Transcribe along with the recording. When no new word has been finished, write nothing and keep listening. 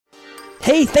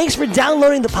Hey, thanks for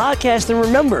downloading the podcast, and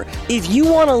remember, if you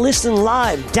want to listen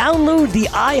live, download the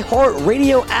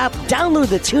iHeartRadio app, download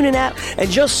the TuneIn app, and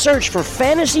just search for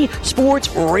Fantasy Sports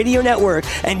Radio Network,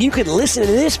 and you can listen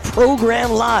to this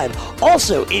program live.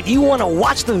 Also, if you want to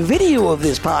watch the video of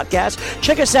this podcast,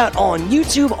 check us out on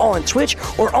YouTube, on Twitch,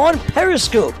 or on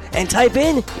Periscope, and type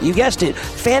in, you guessed it,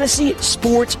 Fantasy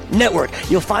Sports Network.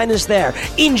 You'll find us there.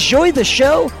 Enjoy the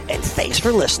show, and thanks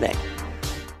for listening.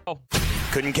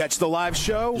 Couldn't catch the live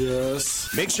show?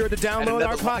 Yes. Make sure to download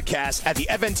our podcast at the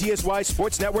FNTSY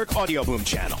Sports Network Audio Boom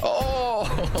channel. Oh,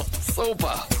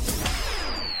 super.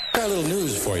 Got a little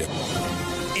news for you.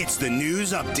 It's the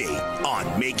news update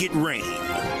on Make It Rain.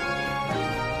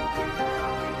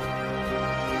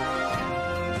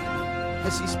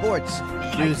 Fantasy Sports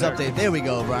News Update. There we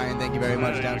go, Brian. Thank you very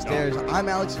much downstairs. I'm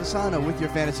Alex Fasano with your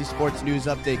Fantasy Sports News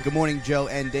Update. Good morning, Joe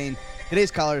and Dane.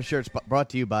 Today's collar shirts brought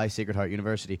to you by Sacred Heart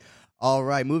University. All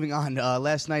right, moving on.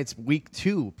 Last night's Week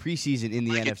 2 preseason in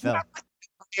the NFL.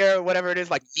 Here, whatever it is,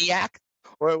 like NEAC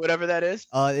or whatever that is.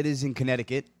 It is in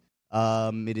Connecticut.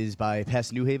 It is by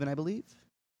past New Haven, I believe.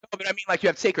 No, but I mean, like you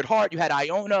have Sacred Heart, you had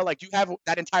Iona, like you have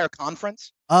that entire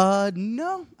conference.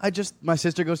 No, my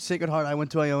sister goes to Sacred Heart. I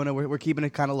went to Iona. We're keeping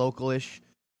it kind of local-ish,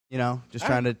 just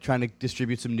trying to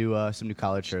distribute some new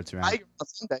college shirts around. Tiger on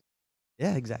Sunday.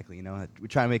 Yeah, exactly. We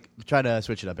try to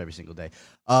switch it up every single day.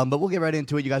 But we'll get right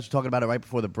into it. You guys were talking about it right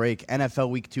before the break. NFL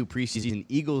Week 2 preseason.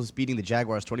 Eagles beating the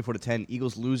Jaguars 24-10.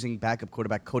 Eagles losing backup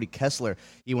quarterback Cody Kessler.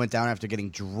 He went down after getting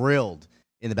drilled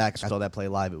in the back. I saw that play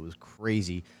live. It was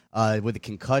crazy. With a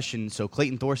concussion. So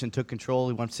Clayton Thorson took control.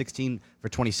 He won 16 for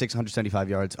 26, 175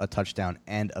 yards, a touchdown,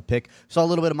 and a pick. Saw a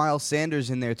little bit of Miles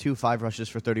Sanders in there, too. 5 rushes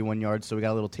for 31 yards. So we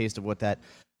got a little taste of what that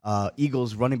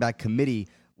Eagles running back committee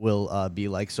will be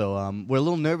like. So we're a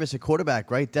little nervous at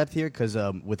quarterback, right? Depth here, because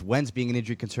with Wentz being an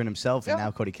injury concern himself and now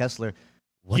Cody Kessler,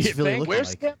 what's Philly looking Where's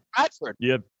like? Sam Bradford?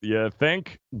 You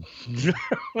think?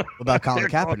 What about Colin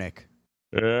Kaepernick?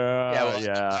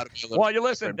 Yeah. Well, you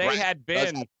listen, they had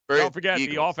been, don't forget,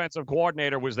 the offensive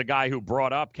coordinator was the guy who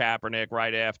brought up Kaepernick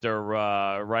right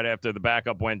after the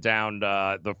backup went down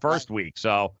the first week.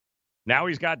 So now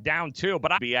he's got down 2,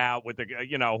 but I'll be out with the,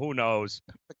 who knows.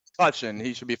 Concussion,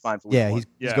 he should be fine for week 1.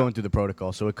 He's going through the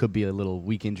protocol, so it could be a little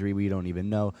weak injury. We don't even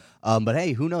know. But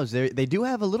hey, who knows? They do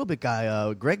have a little bit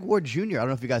guy, Greg Ward Jr. I don't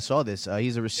know if you guys saw this.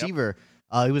 He's a receiver.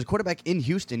 He was a quarterback in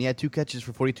Houston. He had 2 catches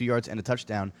for 42 yards and a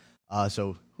touchdown.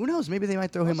 So who knows? Maybe they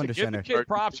might throw him under center. Give the kid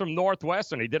props from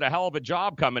Northwestern. He did a hell of a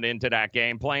job coming into that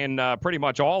game, playing pretty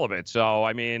much all of it. So,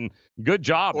 I mean, good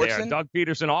job there. Doug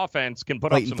Peterson offense can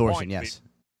put up some Thorson, points. Yes.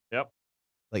 Yep.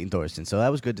 Clayton Thorson. So that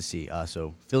was good to see.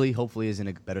 So Philly hopefully is in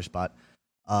a better spot.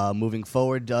 Moving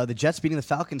forward, the Jets beating the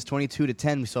Falcons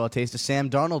 22-10. We saw a taste of Sam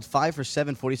Darnold, 5 for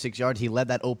 7, 46 yards. He led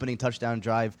that opening touchdown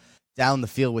drive down the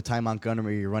field with Ty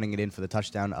Montgomery running it in for the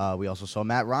touchdown. We also saw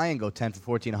Matt Ryan go 10 for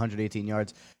 14, 118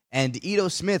 yards. And Ito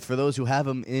Smith, for those who have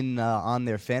him in on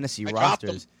their fantasy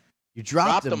rosters. You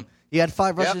dropped him. He had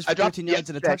 5 rushes for 13 yards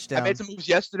and a touchdown. I made some moves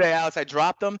yesterday, Alex. I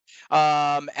dropped them.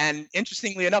 And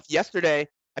interestingly enough, yesterday,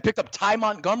 I picked up Ty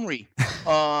Montgomery.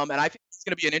 And I think it's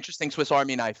going to be an interesting Swiss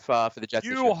Army knife for the Jets.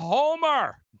 You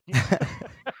homer!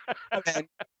 And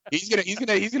he's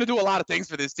gonna do a lot of things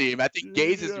for this team. I think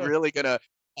Gaze is really gonna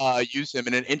use him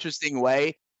in an interesting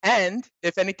way. And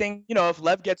if anything, if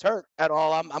Lev gets hurt at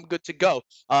all, I'm good to go.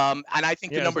 And I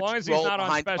think the number 2 as long as he's not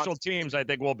on special teams, I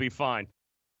think we'll be fine.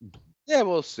 Yeah,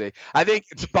 we'll see. I think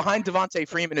behind Devontae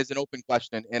Freeman is an open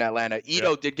question in Atlanta.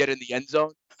 Ito did get in the end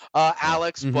zone,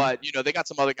 Alex, but they got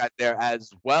some other guys there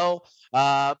as well.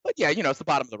 But yeah, it's the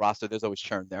bottom of the roster. There's always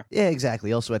churn there. Yeah,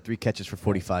 exactly. He also had 3 catches for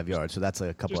 45 yards, so that's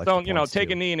like a couple. Just extra don't, points take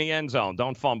too. a knee in the end zone.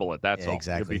 Don't fumble it. That's all.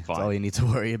 Exactly. You'll be fine. That's all you need to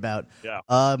worry about. Yeah.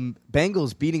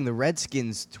 Bengals beating the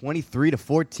Redskins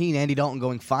 23-14. Andy Dalton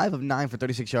going 5 of 9 for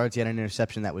 36 yards. He had an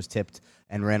interception that was tipped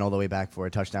and ran all the way back for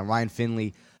a touchdown. Ryan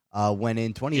Finley went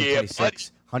in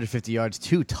 20-26, 150 yards,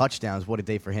 2 touchdowns. What a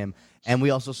day for him. And we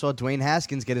also saw Dwayne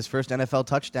Haskins get his first NFL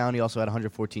touchdown. He also had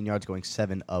 114 yards, going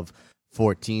 7 of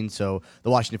 14. So the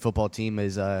Washington football team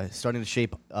is starting to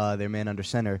shape their man under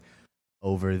center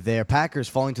over there. Packers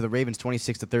falling to the Ravens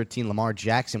 26-13. Lamar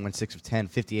Jackson went 6 of 10,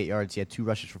 58 yards. He had 2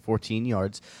 rushes for 14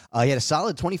 yards. He had a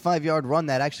solid 25-yard run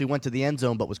that actually went to the end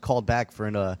zone but was called back for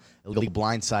an illegal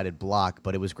blindsided block.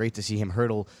 But it was great to see him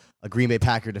hurdle a Green Bay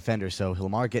Packer defender. So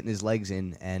Lamar getting his legs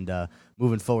in and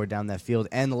moving forward down that field.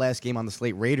 And the last game on the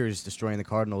slate, Raiders destroying the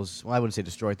Cardinals. Well, I wouldn't say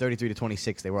destroy,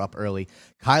 33-26. They were up early.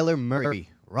 Kyler Murray,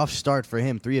 rough start for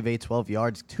him. 3 of 8, 12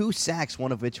 yards, 2 sacks,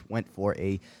 one of which went for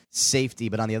a safety.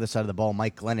 But on the other side of the ball,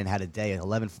 Mike Glennon had a day,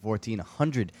 11 for 14,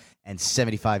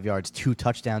 175 yards, 2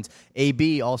 touchdowns.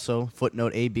 AB also,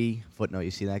 footnote,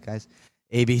 you see that, guys?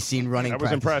 AB seen running. That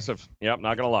was impressive. Yep,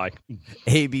 not gonna lie.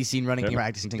 AB seen running and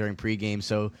practicing during pregame,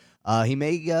 so he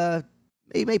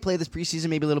may play this preseason,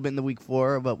 maybe a little bit in the week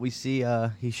 4, but we see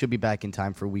he should be back in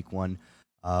time for week 1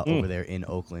 over there in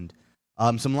Oakland.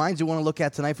 Some lines you want to look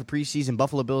at tonight for preseason: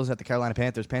 Buffalo Bills at the Carolina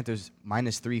Panthers. Panthers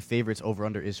 -3 favorites.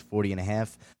 Over/under is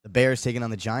 40.5. The Bears taking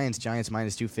on the Giants. Giants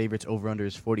 -2 favorites. Over/under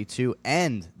is 42.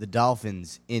 And the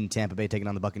Dolphins in Tampa Bay taking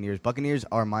on the Buccaneers. Buccaneers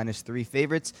are -3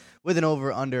 favorites with an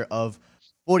over/under of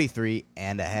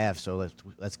 43.5. So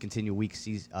let's continue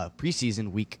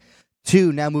preseason week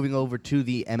 2. Now moving over to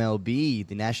the MLB.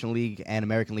 The National League and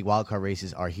American League wildcard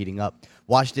races are heating up.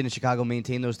 Washington and Chicago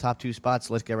maintain those top 2 spots.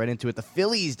 Let's get right into it. The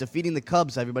Phillies defeating the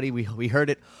Cubs, everybody. We heard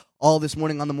it all this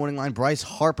morning on the morning line. Bryce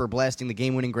Harper blasting the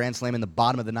game-winning grand slam in the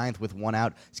bottom of the 9th with 1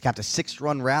 out. He's capped a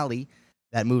 6-run rally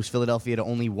that moves Philadelphia to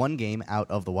only 1 game out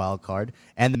of the wild card.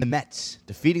 And the Mets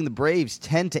defeating the Braves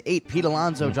 10-8. Pete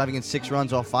Alonso driving in 6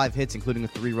 runs off 5 hits, including a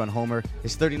 3-run homer.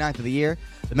 His 39th of the year.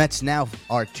 The Mets now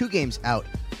are 2 games out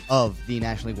of the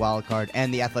National League wild card.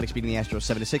 And the Athletics beating the Astros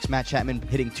 7-6. Matt Chapman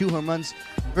hitting 2 home runs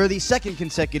for the 2nd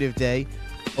consecutive day.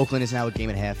 Oakland is now a game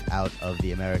and a half out of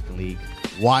the American League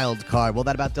wild card. Well,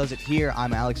 that about does it here.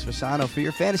 I'm Alex Fasano for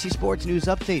your fantasy sports news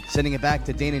update. Sending it back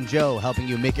to Dane and Joe, helping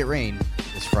you make it rain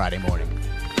this Friday morning.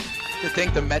 To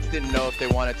think the Mets didn't know if they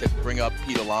wanted to bring up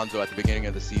Pete Alonso at the beginning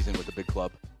of the season with the big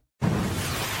club.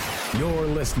 You're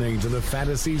listening to the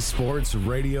Fantasy Sports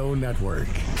Radio Network.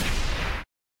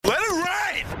 Let it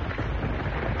rain!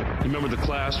 You remember the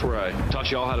class where I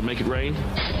taught y'all how to make it rain?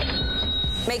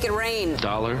 Make it rain.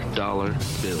 Dollar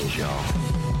bills, y'all.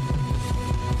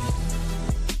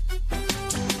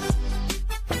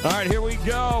 All right, here we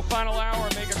go. Final hour,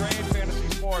 Make It Rain, Fantasy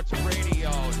Sports Radio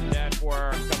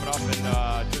Network. Coming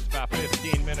up in just about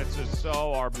 15 minutes or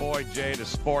so, our boy Jay, the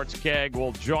Sports Keg,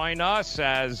 will join us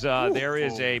as there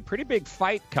is a pretty big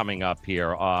fight coming up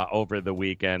here over the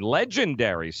weekend.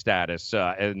 Legendary status,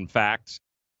 in fact,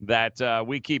 that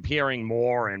we keep hearing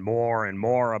more and more and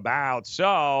more about.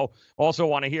 So also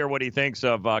want to hear what he thinks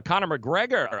of Conor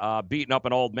McGregor beating up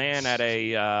an old man at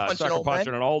a sucker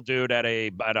punching an old dude at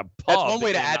a pub. That's one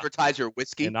way to advertise your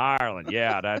whiskey in Ireland.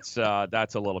 Yeah, that's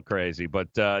a little crazy.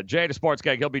 But Jay, the Sports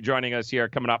Guy, he'll be joining us here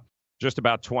coming up just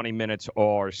about 20 minutes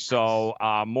or so.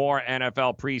 More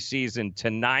NFL preseason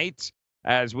tonight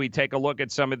as we take a look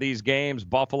at some of these games: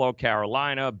 Buffalo,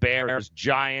 Carolina, Bears,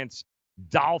 Giants,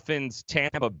 Dolphins,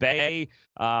 Tampa Bay,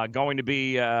 going to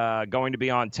be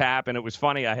on tap. And it was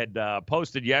funny, I had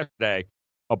posted yesterday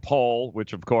a poll,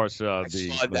 which of course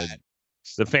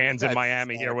the fans in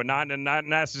Miami here were not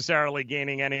necessarily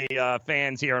gaining any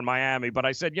fans here in Miami, but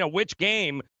I said, which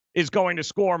game is going to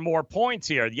score more points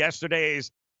here?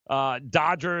 Yesterday's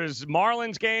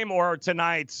Dodgers-Marlins game or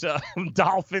tonight's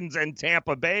Dolphins and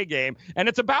Tampa Bay game? And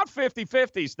it's about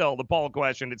 50-50 still, the poll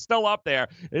question. It's still up there.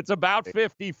 It's about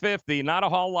 50-50. Not a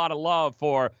whole lot of love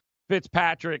for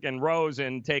Fitzpatrick and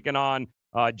Rosen taking on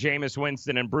Jameis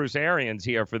Winston and Bruce Arians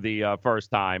here for the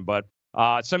first time. But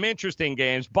some interesting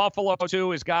games. Buffalo,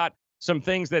 too, has got some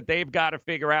things that they've got to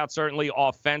figure out, certainly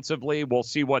offensively. We'll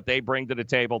see what they bring to the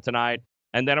table tonight.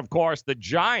 And then, of course, the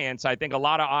Giants. I think a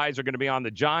lot of eyes are going to be on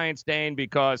the Giants, Dane,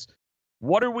 because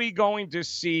what are we going to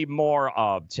see more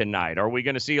of tonight? Are we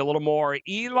going to see a little more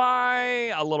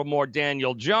Eli, a little more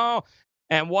Daniel Jones?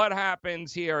 And what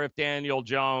happens here if Daniel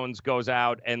Jones goes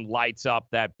out and lights up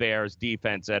that Bears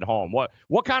defense at home?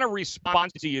 What kind of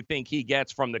response do you think he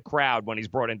gets from the crowd when he's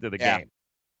brought into the game?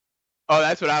 Oh,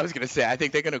 that's what I was going to say. I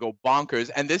think they're going to go bonkers.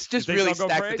 And this just really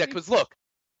stacks the deck because, look,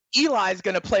 Eli's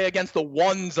going to play against the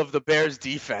ones of the Bears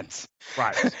defense.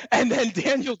 Right. And then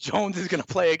Daniel Jones is going to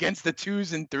play against the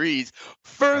 2s and 3s,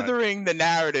 furthering the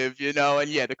narrative, And,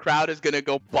 yeah, the crowd is going to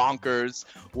go bonkers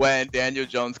when Daniel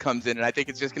Jones comes in. And I think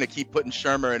it's just going to keep putting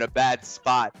Shermer in a bad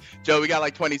spot. Joe, we got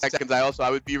like 20 seconds. I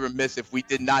would be remiss if we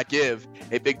did not give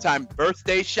a big-time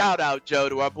birthday shout-out, Joe,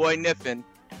 to our boy Niffin.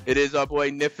 It is our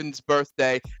boy Niffin's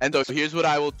birthday. And so here's what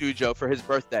I will do, Joe, for his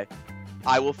birthday.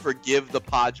 I will forgive the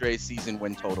Padres season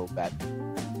win total bet.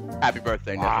 Happy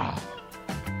birthday, Niffin. Wow.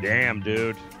 Damn,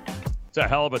 dude. It's a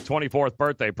hell of a 24th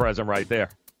birthday present right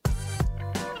there.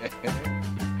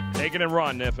 Take it and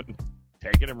run, Niffin.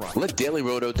 Take it and run. Let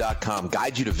DailyRoto.com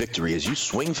guide you to victory as you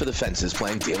swing for the fences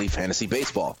playing daily fantasy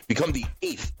baseball. Become the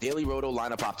 8th Daily Roto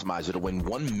lineup optimizer to win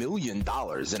 $1 million in a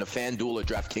FanDuel or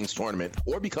DraftKings tournament,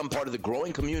 or become part of the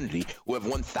growing community who have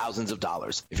won thousands of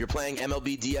dollars. If you're playing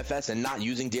MLB DFS and not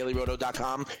using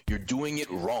DailyRoto.com, you're doing it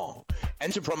wrong.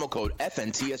 Enter promo code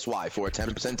FNTSY for a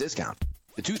 10% discount.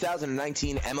 The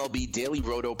 2019 MLB Daily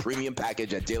Roto Premium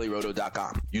Package at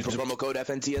DailyRoto.com. Use promo code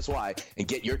FNTSY and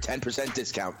get your 10%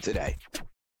 discount today.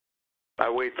 I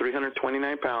weighed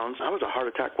 329 pounds. I was a heart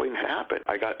attack waiting to happen.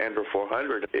 I got Andro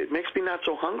 400. It makes me not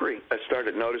so hungry. I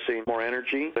started noticing more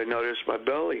energy. I noticed my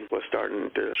belly was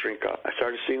starting to shrink up. I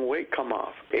started seeing weight come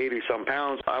off, 80-some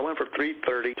pounds. I went from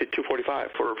 330 to 245.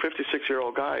 For a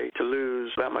 56-year-old guy to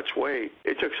lose that much weight,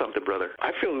 it took something, brother.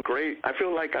 I feel great. I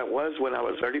feel like I was when I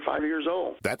was 35 years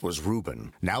old. That was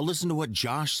Ruben. Now listen to what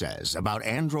Josh says about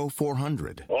Andro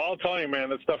 400. Well, I'll tell you, man,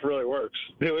 that stuff really works.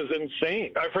 It was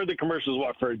insane. I've heard the commercials,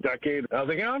 for a decade. I was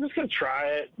like, I'm just going to try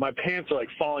it. My pants are, like,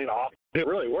 falling off. It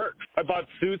really works. I bought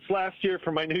suits last year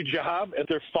for my new job, and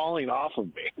they're falling off of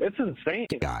me. It's insane.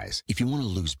 Guys, if you want to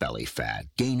lose belly fat,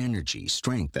 gain energy,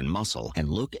 strength, and muscle, and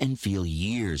look and feel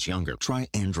years younger, try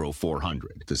Andro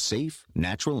 400, the safe,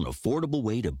 natural, and affordable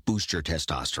way to boost your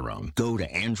testosterone. Go to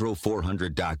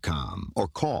andro400.com or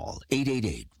call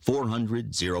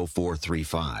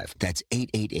 888-400-0435. That's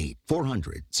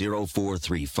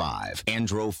 888-400-0435.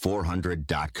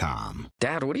 Andro400.com.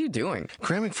 Dad, what are you doing?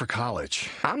 Cramming for college.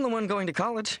 I'm the one going to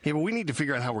college. Yeah, but we need to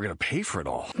figure out how we're going to pay for it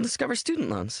all. Discover Student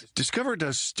Loans. Discover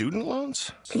does student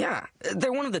loans? Yeah,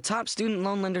 they're one of the top student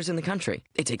loan lenders in the country.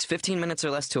 It takes 15 minutes or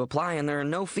less to apply, and there are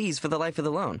no fees for the life of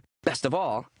the loan. Best of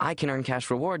all, I can earn cash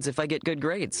rewards if I get good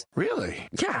grades. Really?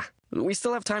 Yeah, we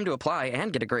still have time to apply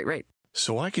and get a great rate.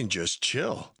 So I can just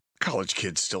chill. College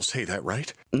kids still say that,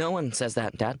 right? No one says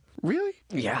that, Dad. Really?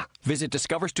 Yeah. Visit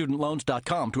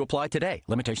discoverstudentloans.com to apply today.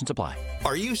 Limitations apply.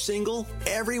 Are you single?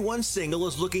 Everyone single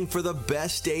is looking for the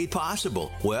best date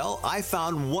possible. Well, I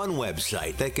found one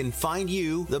website that can find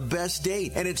you the best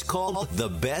date, and it's called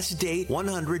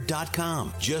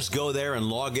thebestdate100.com. Just go there and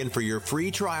log in for your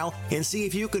free trial and see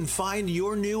if you can find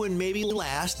your new and maybe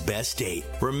last best date.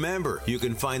 Remember, you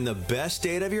can find the best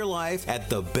date of your life at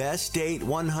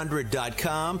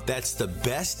thebestdate100.com. That's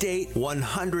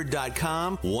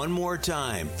thebestdate100.com. One more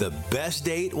time,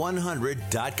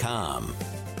 thebestdate100.com.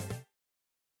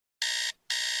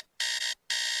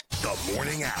 The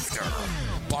morning after.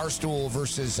 Barstool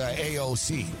versus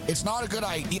AOC. It's not a good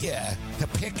idea to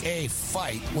pick a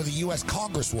fight with a U.S.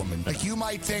 Congresswoman. Like, you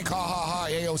might think,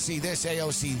 AOC this,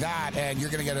 AOC that, and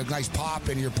you're going to get a nice pop,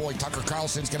 and your boy Tucker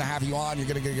Carlson's going to have you on. You're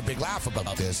going to get a big laugh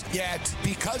about this. Yet,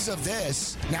 because of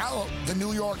this, now the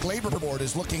New York Labor Board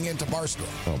is looking into Barstool.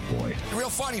 Oh, boy. Real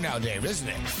funny now, Dave, isn't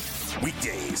it?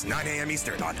 Weekdays, 9 a.m.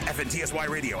 Eastern on FNTSY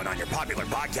Radio and on your popular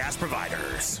podcast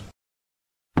providers.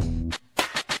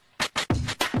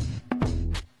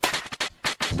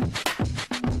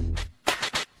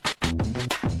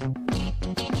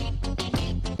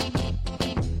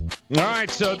 All right,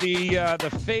 so the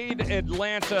Fade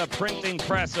Atlanta printing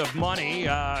press of money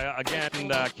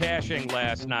cashing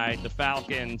last night. The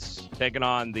Falcons taking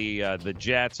on the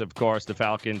Jets. Of course, the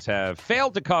Falcons have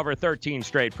failed to cover 13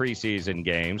 straight preseason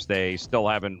games. They still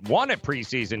haven't won a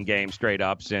preseason game straight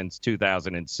up since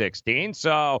 2016.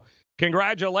 So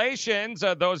congratulations,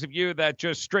 those of you that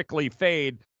just strictly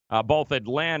fade both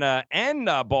Atlanta and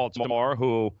Baltimore,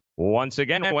 who once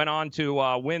again went on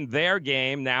to win their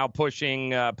game, now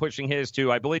pushing his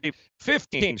to, I believe,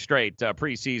 15 straight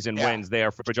preseason wins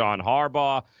there for John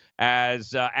Harbaugh.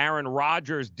 As Aaron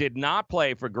Rodgers did not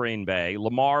play for Green Bay,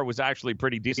 Lamar was actually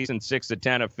pretty decent, 6 of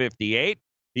 10 of 58.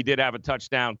 He did have a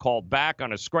touchdown called back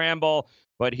on a scramble,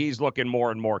 but he's looking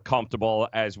more and more comfortable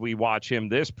as we watch him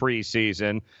this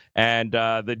preseason. And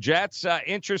the Jets,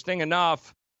 interesting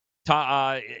enough,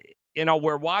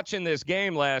 we're watching this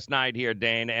game last night here,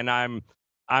 Dane, and I'm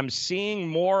seeing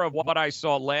more of what I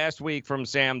saw last week from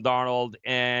Sam Darnold,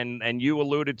 and you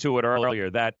alluded to it earlier,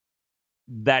 that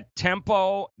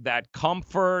tempo, that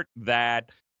comfort,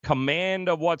 that command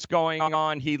of what's going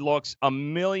on. He looks a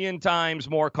million times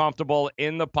more comfortable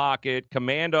in the pocket,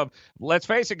 command of, let's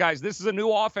face it, guys, this is a new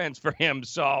offense for him,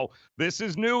 so this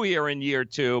is new here in year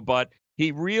 2, but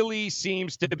he really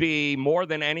seems to be, more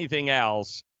than anything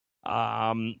else,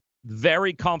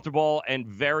 very comfortable and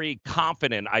very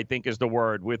confident, I think is the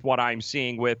word, with what I'm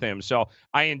seeing with him. So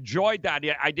I enjoyed that.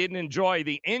 I didn't enjoy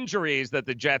the injuries that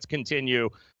the Jets continue.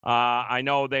 I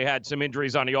know they had some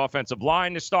injuries on the offensive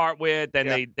line to start with.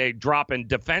 Then they drop in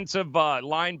defensive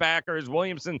linebackers,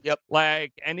 Williamson. Yep.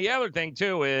 And the other thing,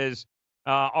 too, is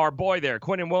our boy there,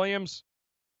 Quinnen Williams,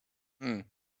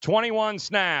 21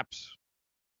 snaps,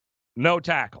 no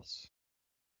tackles.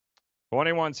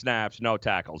 21 snaps, no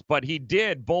tackles. But he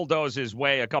did bulldoze his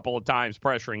way a couple of times,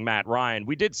 pressuring Matt Ryan.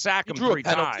 We did sack him 3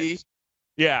 times.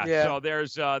 Yeah, so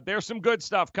there's some good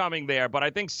stuff coming there. But I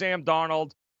think Sam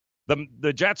Darnold,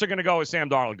 the Jets are going to go as Sam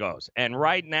Darnold goes. And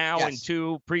right now, in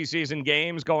 2 preseason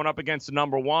games going up against the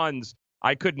number ones,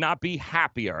 I could not be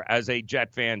happier as a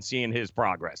Jet fan seeing his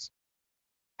progress.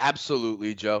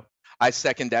 Absolutely, Joe. I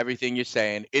second everything you're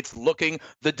saying.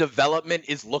 The development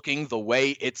is looking the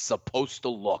way it's supposed to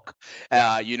look.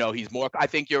 He's more, I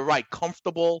think you're right.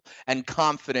 Comfortable and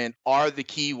confident are the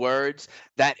key words.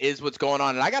 That is what's going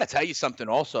on. And I got to tell you something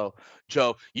also,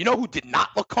 Joe. You know who did not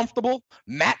look comfortable?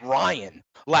 Matt Ryan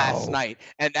last night.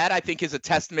 And that, I think, is a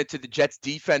testament to the Jets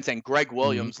defense and Greg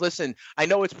Williams. Listen, I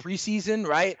know it's preseason,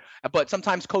 right? But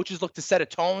sometimes coaches look to set a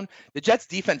tone. The Jets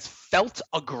defense felt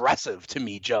aggressive to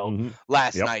me, Joe,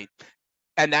 last night.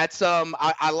 And that's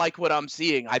I like what I'm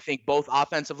seeing. I think both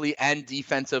offensively and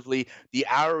defensively, the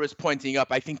arrow is pointing up.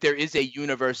 I think there is a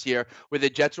universe here where the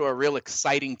Jets are a real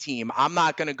exciting team. I'm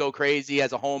not going to go crazy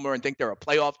as a homer and think they're a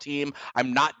playoff team.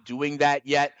 I'm not doing that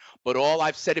yet. But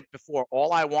I've said it before,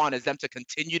 all I want is them to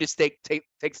continue to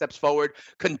take steps forward,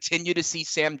 continue to see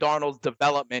Sam Darnold's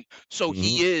development. So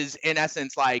he is, in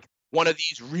essence, like one of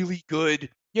these really good,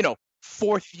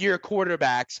 fourth-year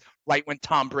quarterbacks right when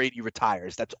Tom Brady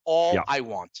retires. That's all I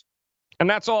want. And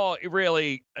that's all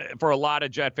really for a lot of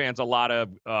Jet fans. A lot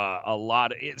of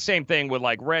same thing with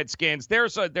like Redskins.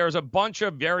 There's a bunch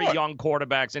of very young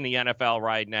quarterbacks in the NFL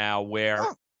right now where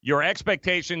your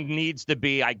expectation needs to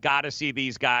be, I got to see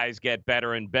these guys get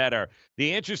better and better.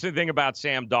 The interesting thing about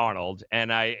Sam Darnold,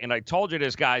 and I told you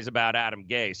this, guys, about Adam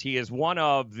Gase. He is one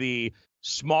of the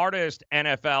smartest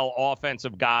NFL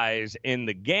offensive guys in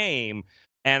the game.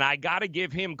 And I got to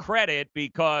give him credit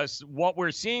because what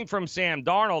we're seeing from Sam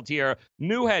Darnold here,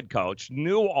 new head coach,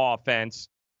 new offense,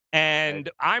 and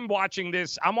I'm watching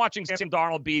Sam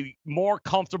Darnold be more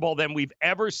comfortable than we've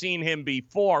ever seen him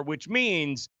before, which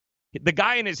means the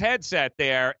guy in his headset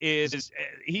there he's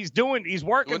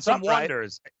working some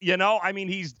wonders. Right? I mean,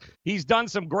 he's done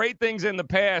some great things in the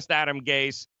past, Adam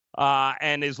Gase.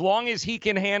 And as long as he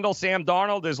can handle Sam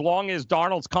Darnold, as long as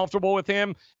Darnold's comfortable with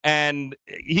him, and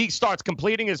he starts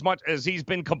completing as much as he's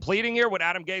been completing here with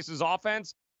Adam Gase's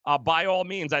offense, by all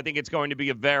means, I think it's going to be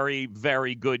a very,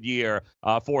 very good year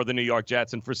for the New York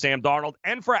Jets and for Sam Darnold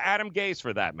and for Adam Gase,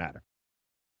 for that matter.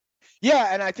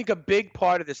 Yeah, and I think a big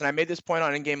part of this, and I made this point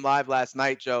on In Game Live last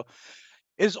night, Joe,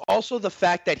 is also the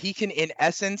fact that he can, in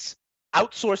essence,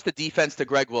 outsource the defense to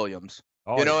Greg Williams.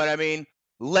 What I mean?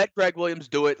 Let Greg Williams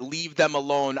do it. Leave them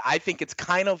alone. I think it's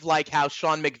kind of like how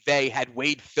Sean McVay had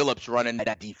Wade Phillips running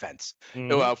that defense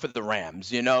for the Rams.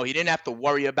 He didn't have to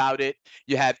worry about it.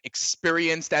 You have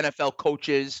experienced NFL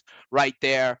coaches right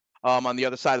there on the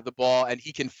other side of the ball, and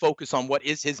he can focus on what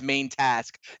is his main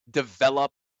task,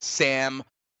 develop Sam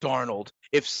Darnold.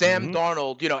 If Sam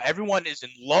Darnold, everyone is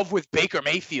in love with Baker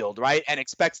Mayfield, right? And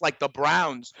expects like the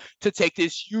Browns to take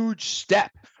this huge step,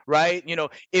 right?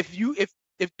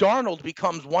 If Darnold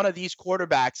becomes one of these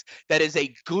quarterbacks that is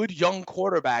a good young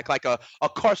quarterback, like a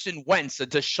Carson Wentz, a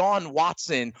Deshaun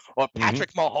Watson, or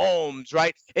Patrick Mahomes,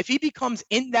 right? If he becomes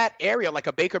in that area like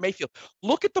a Baker Mayfield,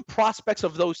 look at the prospects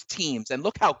of those teams and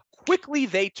look how quickly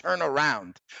they turn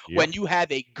around when you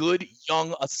have a good,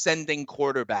 young, ascending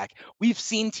quarterback. We've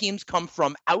seen teams come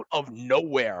from out of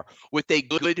nowhere with a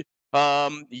good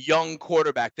young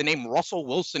quarterback. The name Russell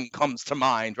Wilson comes to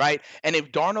mind, right? And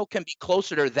if Darnold can be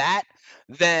closer to that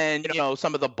than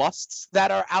some of the busts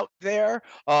that are out there,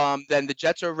 then the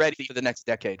Jets are ready for the next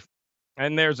decade.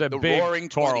 And there's a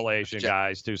big correlation,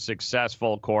 guys, to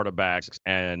successful quarterbacks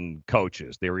and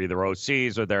coaches. They're either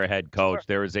OCs or their head coach. Sure.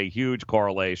 There is a huge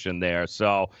correlation there.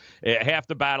 So half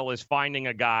the battle is finding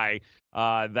a guy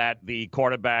that the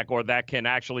quarterback or that can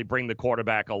actually bring the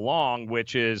quarterback along,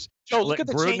 which is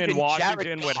Gruden in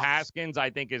Washington with Haskins, I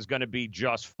think is going to be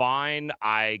just fine.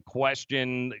 I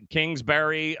question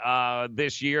Kingsbury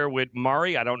this year with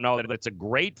Murray. I don't know that it's a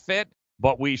great fit,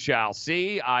 but we shall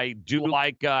see. I do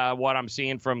like what I'm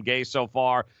seeing from Gase so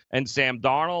far and Sam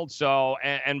Darnold. So,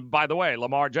 and by the way,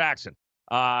 Lamar Jackson,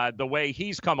 the way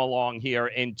he's come along here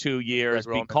in 2 years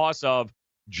because of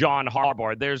John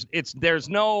Harbaugh.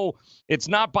 It's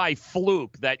not by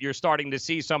fluke that you're starting to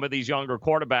see some of these younger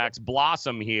quarterbacks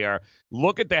blossom here.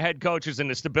 Look at the head coaches and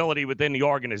the stability within the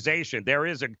organization.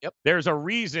 There's a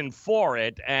reason for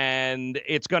it, and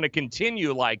it's going to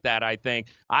continue like that, I think.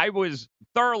 I was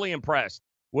thoroughly impressed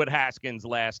with Haskins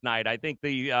last night. I think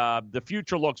the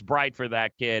future looks bright for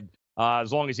that kid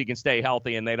as long as he can stay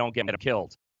healthy and they don't get him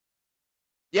killed.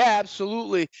 Yeah,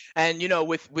 absolutely. And,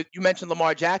 with you mentioned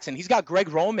Lamar Jackson, he's got Greg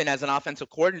Roman as an offensive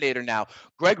coordinator now.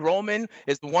 Greg Roman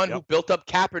is the one who built up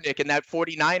Kaepernick and that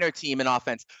 49er team in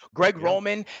offense. Greg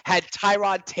Roman had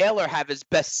Tyrod Taylor have his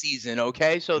best season,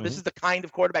 okay? So this is the kind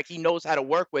of quarterback he knows how to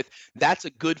work with. That's a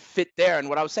good fit there. And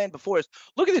what I was saying before is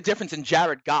look at the difference in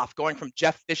Jared Goff going from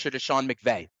Jeff Fisher to Sean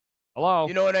McVay. Hello.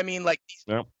 You know what I mean? Like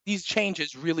these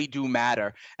changes really do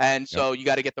matter. And so you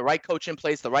got to get the right coach in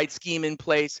place, the right scheme in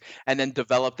place, and then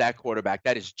develop that quarterback.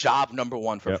 That is job number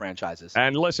one for franchises.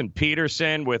 And listen,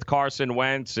 Peterson with Carson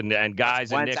Wentz and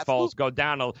guys and Nick Foles go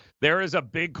down. There is a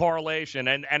big correlation.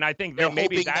 And I think that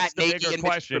maybe that's the bigger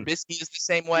question. Trubisky is the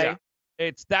same way. Yeah.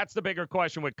 That's the bigger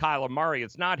question with Kyler Murray.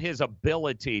 It's not his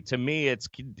ability. To me,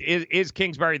 is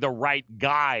Kingsbury the right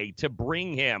guy to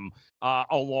bring him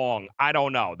along? I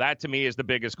don't know. That, to me, is the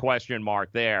biggest question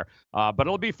mark there. But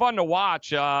it'll be fun to watch.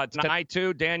 Tonight,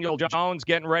 too, Daniel Jones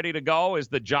getting ready to go as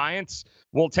the Giants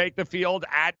will take the field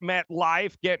at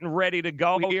MetLife, getting ready to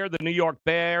go here. The New York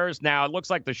Bears. Now, it looks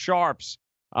like the Sharps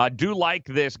do like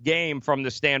this game from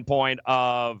the standpoint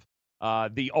of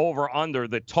the over-under,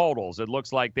 the totals. It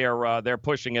looks like they're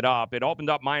pushing it up. It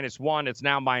opened up -1. It's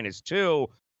now -2.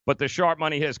 But the sharp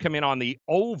money has come in on the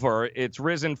over. It's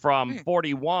risen from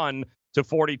 41 to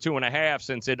 42.5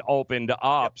 since it opened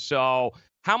up. So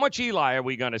how much Eli are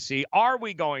we going to see? Are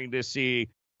we going to see,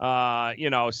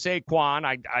 Saquon?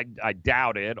 I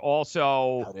doubt it.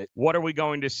 Also, what are we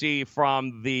going to see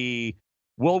from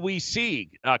will we see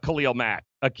Khalil Mack,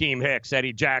 Akeem Hicks,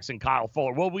 Eddie Jackson, Kyle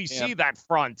Fuller? Will we see that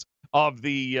front of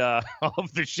the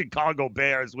Chicago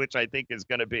Bears, which I think is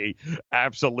going to be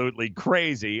absolutely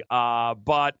crazy.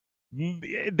 But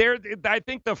I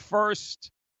think the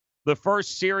first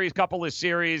couple of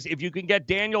series, if you can get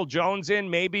Daniel Jones in,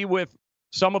 maybe with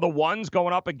some of the ones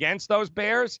going up against those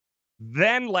Bears,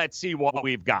 then let's see what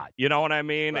we've got. You know what I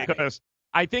mean? Right. Because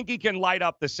I think he can light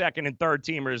up the second and third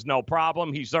teamers, no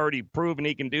problem. He's already proven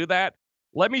he can do that.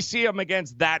 Let me see him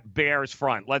against that Bears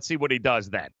front. Let's see what he does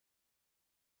then.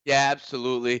 Yeah,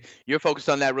 absolutely. You're focused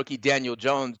on that rookie Daniel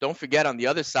Jones. Don't forget, on the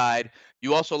other side,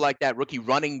 you also like that rookie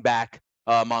running back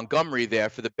Montgomery there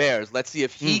for the Bears. Let's see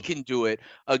if he can do it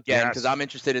again, because I'm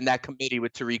interested in that committee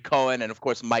with Tariq Cohen and, of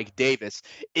course, Mike Davis.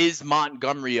 Is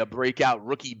Montgomery a breakout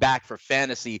rookie back for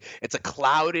fantasy? It's a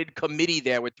clouded committee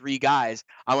there with 3 guys.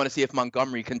 I want to see if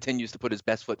Montgomery continues to put his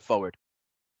best foot forward.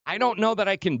 I don't know that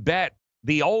I can bet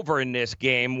the over in this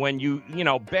game when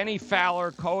Benny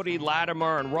Fowler, Cody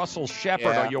Latimer, and Russell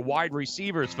Shepard are your wide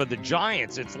receivers for the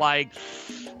Giants. It's like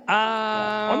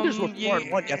unders were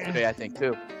 4-1 yesterday, I think,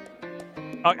 too.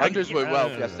 Unders were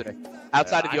well yesterday.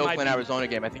 Outside of the Oakland-Arizona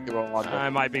game, I think they were all under. I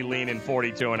might be leaning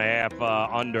 42.5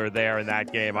 under there in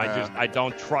that game. I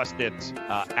don't trust it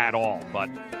at all. But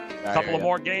a couple of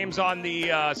more games on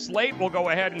the slate. We'll go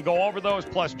ahead and go over those.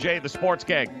 Plus, Jay, the Sports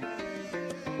Keg.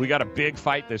 We got a big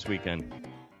fight this weekend.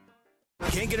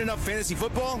 Can't get enough fantasy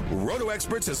football? Roto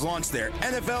Experts has launched their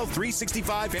NFL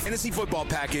 365 fantasy football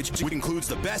package, which includes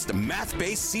the best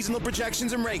math-based seasonal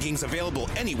projections and rankings available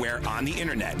anywhere on the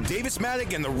internet. Davis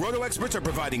Maddock and the Roto Experts are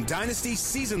providing dynasty,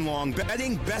 season-long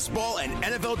betting, best ball, and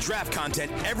NFL draft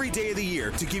content every day of the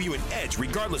year to give you an edge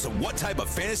regardless of what type of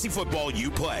fantasy football you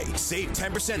play. Save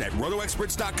 10% at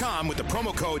rotoexperts.com with the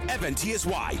promo code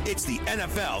FNTSY. It's the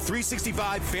NFL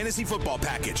 365 fantasy football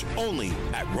package only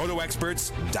at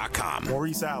rotoexperts.com.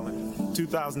 Maurice Allen,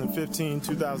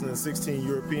 2015-2016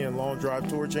 European Long Drive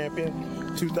Tour champion,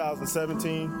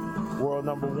 2017 world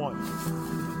number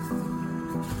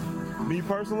 1. Me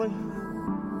personally,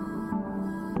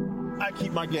 I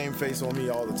keep my game face on me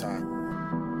all the time.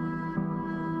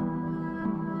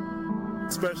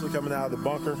 Especially coming out of the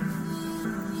bunker,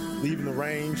 leaving the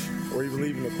range, or even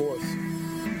leaving the course.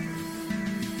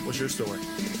 What's your story?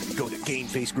 Go to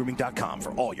GameFaceGrooming.com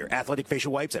for all your athletic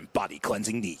facial wipes and body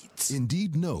cleansing needs.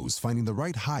 Indeed knows finding the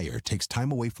right hire takes time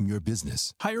away from your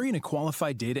business. Hiring a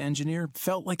qualified data engineer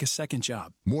felt like a second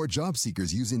job. More job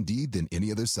seekers use Indeed than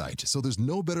any other site, so there's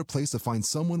no better place to find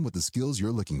someone with the skills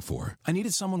you're looking for. I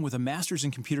needed someone with a master's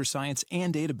in computer science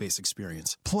and database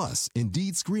experience. Plus,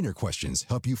 Indeed screener questions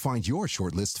help you find your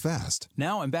shortlist fast.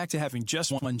 Now I'm back to having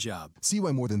just one job. See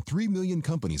why more than 3 million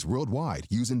companies worldwide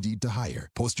use Indeed to hire.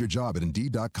 Post your job at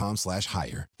Indeed.com/hire.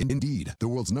 Indeed, the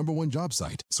world's #1 job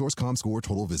site. Source.com score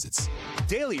total visits.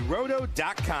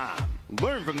 DailyRoto.com.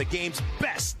 Learn from the game's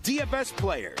best DFS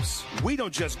players. We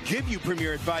don't just give you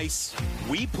premier advice,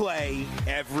 we play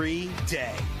every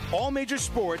day. All major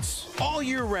sports, all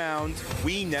year round,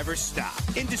 we never stop.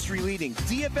 Industry-leading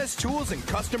DFS tools and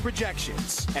custom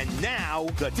projections. And now,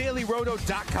 the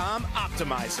DailyRoto.com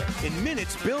Optimizer. In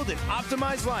minutes, build and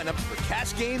optimize lineups for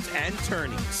cash games and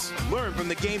tourneys. Learn from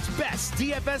the game's best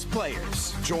DFS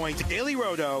players. Join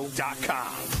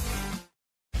DailyRoto.com.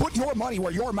 Put Put your money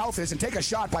where your mouth is and take a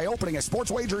shot by opening a sports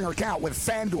wagering account with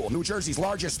FanDuel, New Jersey's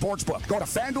largest sports book. Go to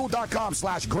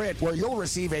FanDuel.com/grid where you'll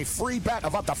receive a free bet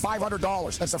of up to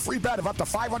 $500. That's a free bet of up to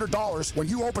 $500 when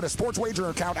you open a sports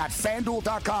wagering account at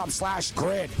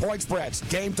FanDuel.com/grid. Point spreads,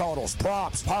 game totals,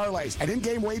 props, parlays, and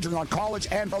in-game wagering on college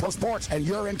and pro sports, and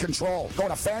you're in control. Go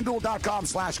to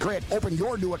FanDuel.com/grid. Open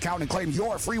your new account and claim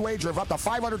your free wager of up to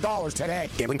 $500 today.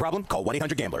 Gambling problem? Call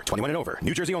 1-800-GAMBLER. 21 and over.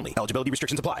 New Jersey only. Eligibility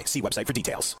restrictions apply. See website for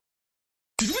details.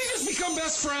 Did we just become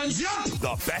best friends? Yep.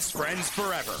 The best friends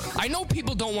forever. I know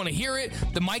people don't want to hear it.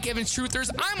 The Mike Evans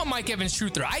truthers. I'm a Mike Evans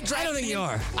truther. I don't think you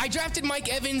are. I drafted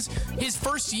Mike Evans his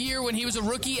first year when he was a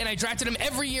rookie, and I drafted him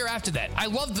every year after that. I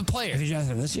love the player. Have you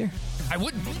drafted him this year? I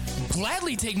would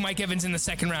gladly take Mike Evans in the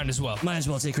second round as well. Might as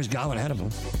well take Chris Godwin ahead of him.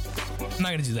 I'm not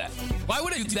going to do that. Why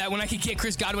would I do that when I could get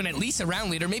Chris Godwin at least a round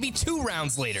later, maybe 2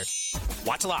 rounds later?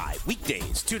 Watch live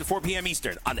weekdays 2 to 4 p.m.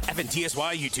 Eastern on the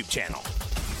FNTSY YouTube channel.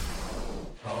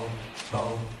 All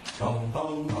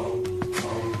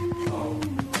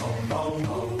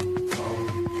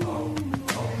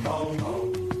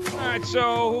right,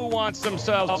 so who wants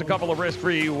themselves a couple of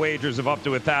risk-free wagers of up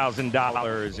to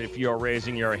 $1,000? If you're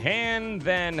raising your hand,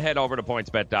 then head over to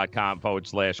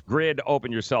pointsbet.com/grid.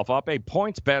 Open yourself up a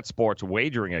PointsBet sports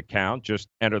wagering account. Just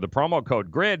enter the promo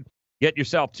code GRID. Get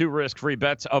yourself 2 risk-free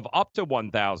bets of up to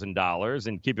 $1,000.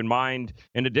 And keep in mind,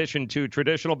 in addition to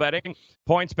traditional betting,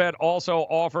 PointsBet also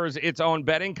offers its own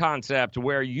betting concept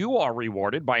where you are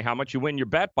rewarded by how much you win your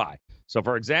bet by. So,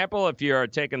 for example, if you're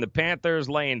taking the Panthers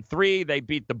laying 3, they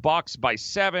beat the Bucks by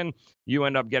 7, you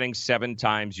end up getting 7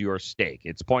 times your stake.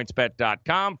 It's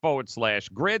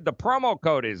pointsbet.com/grid. The promo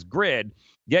code is GRID.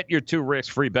 Get your 2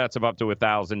 risk-free bets of up to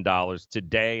 $1,000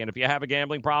 today. And if you have a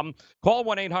gambling problem, call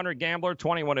 1-800-GAMBLER,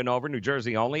 21 and over, New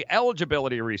Jersey only.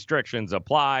 Eligibility restrictions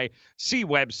apply. See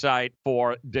website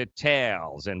for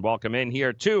details. And welcome in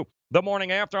here to the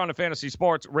morning after on the Fantasy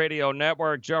Sports Radio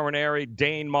Network. Joe Ranieri,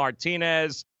 Dane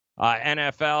Martinez.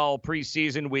 NFL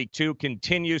preseason week 2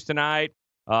 continues tonight.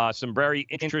 Some very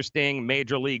interesting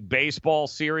Major League Baseball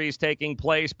series taking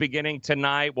place beginning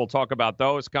tonight. We'll talk about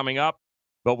those coming up.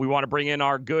 But we want to bring in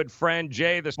our good friend,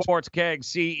 Jay, the Sports Keg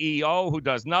CEO, who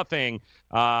does nothing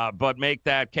but make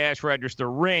that cash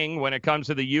register ring when it comes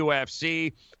to the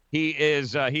UFC. He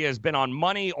has been on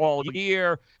money all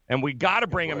year, and we got to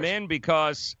bring him in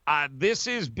because this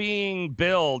is being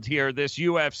billed here, this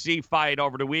UFC fight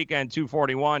over the weekend,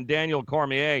 241, Daniel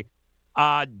Cormier.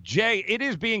 Jay, it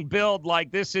is being billed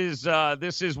like this is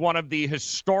one of the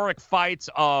historic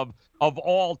fights of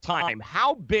all time.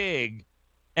 How big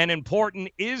and important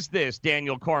is this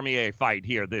Daniel Cormier fight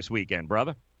here this weekend,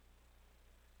 brother?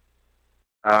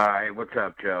 Hey, what's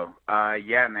up, Joe?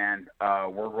 Yeah, man,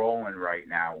 we're rolling right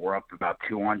now. We're up about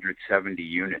 270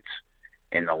 units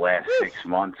in the last 6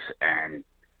 months, and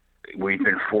we've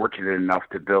been fortunate enough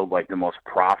to build like the most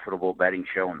profitable betting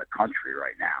show in the country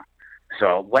right now.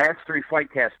 So last 3 fight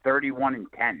casts,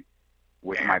 31-10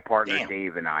 with my partner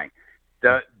Dave and I.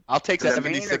 I'll take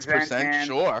 76%,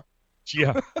 sure.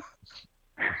 Yeah.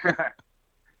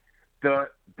 The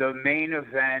main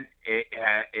event,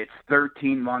 it's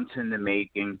 13 months in the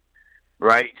making,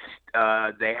 right?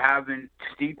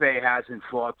 Stipe hasn't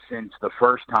fought since the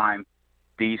first time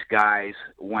these guys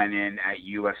went in at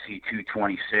UFC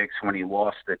 226 when he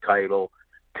lost the title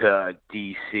to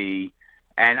DC.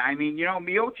 And, I mean, you know,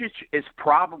 Miocic is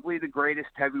probably the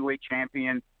greatest heavyweight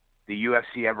champion the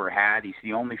UFC ever had. He's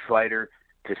the only fighter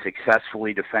to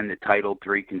successfully defend the title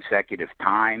 3 consecutive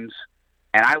times.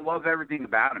 And I love everything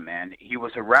about him, man. He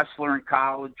was a wrestler in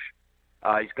college.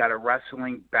 He's got a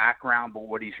wrestling background, but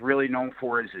what he's really known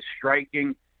for is his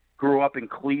striking. Grew up in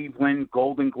Cleveland,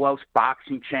 Golden Gloves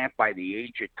boxing champ by the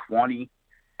age of 20.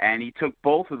 And he took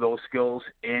both of those skills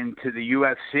into the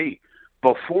UFC.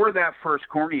 Before that first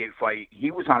Cormier fight,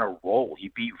 he was on a roll. He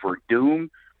beat Verdum,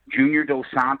 Junior Dos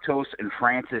Santos, and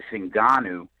Francis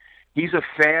Ngannou. He's a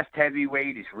fast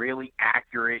heavyweight. He's really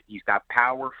accurate. He's got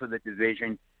power for the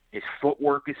division. His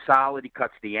footwork is solid. He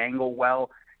cuts the angle well.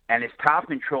 And his top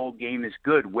control game is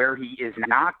good. Where he is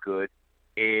not good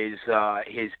is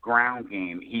his ground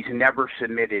game. He's never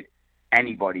submitted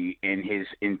anybody in his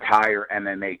entire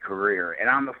MMA career. And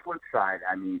on the flip side,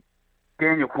 I mean,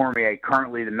 Daniel Cormier,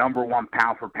 currently the number 1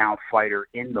 pound-for-pound fighter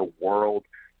in the world,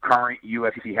 current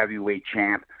UFC heavyweight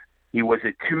champ. He was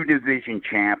a 2-division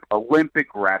champ,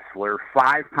 Olympic wrestler,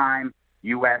 5-time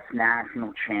U.S.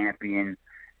 national champion.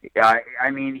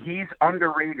 I mean, he's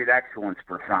underrated excellence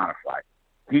personified.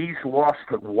 He's lost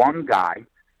to one guy,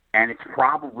 and it's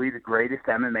probably the greatest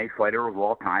MMA fighter of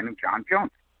all time in John Jones.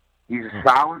 He's a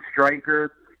solid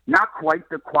striker, not quite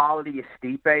the quality of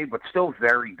Stipe, but still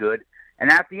very good.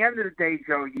 And at the end of the day,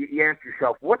 Joe, you ask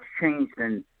yourself, what's changed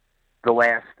in the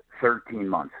last 13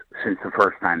 months since the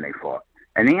first time they fought?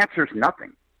 And the answer is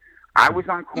nothing. I was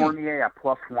on Cormier at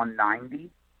plus 190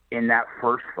 in that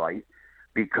first fight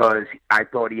because I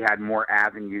thought he had more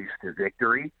avenues to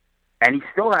victory, and he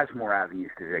still has more avenues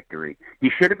to victory.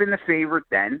 He should have been the favorite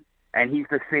then, and he's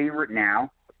the favorite now,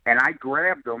 and I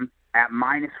grabbed him at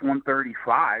minus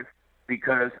 135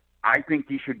 because I think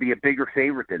he should be a bigger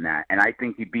favorite than that, and I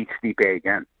think he beats Stipe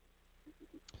again.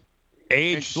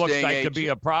 Age looks like to be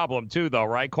a problem, too, though,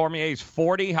 right? Cormier's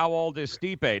 40. How old is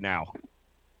Stipe now?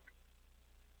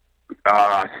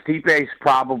 Stipe's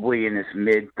probably in his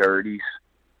mid-30s.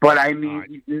 But, I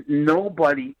mean,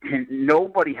 nobody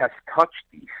has touched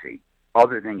DC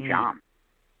other than John.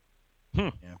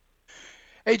 Yeah.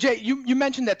 Hey, Jay, you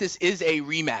mentioned that this is a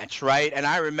rematch, right? And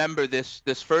I remember this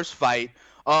first fight.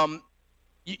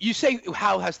 You say,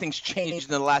 how has things changed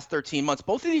in the last 13 months?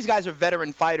 Both of these guys are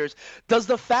veteran fighters. Does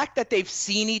the fact that they've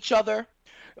seen each other,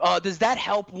 does that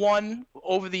help one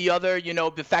over the other? You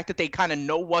know, the fact that they kind of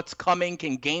know what's coming,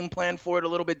 can game plan for it a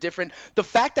little bit different. The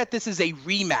fact that this is a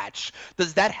rematch,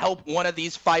 does that help one of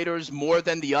these fighters more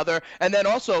than the other? And then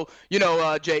also, you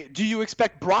know, Jay, do you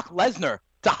expect Brock Lesnar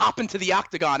to hop into the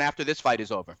octagon after this fight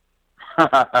is over?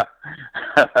 I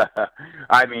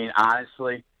mean,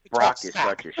 honestly, Brock is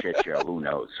such a shit show. Who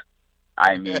knows?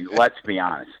 I mean, let's be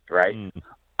honest, right?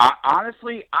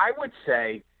 Honestly, I would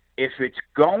say if it's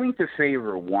going to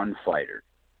favor one fighter,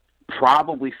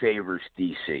 probably favors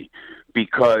DC,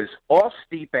 because all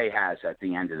Stipe has at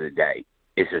the end of the day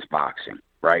is his boxing,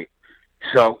 right?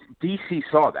 So DC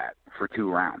saw that for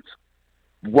 2 rounds.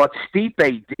 What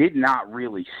Stipe did not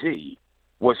really see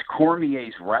was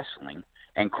Cormier's wrestling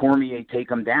and Cormier take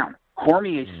him down.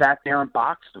 Cormier sat there and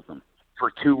boxed with him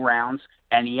for 2 rounds,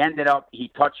 and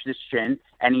he touched his chin,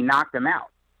 and he knocked him out.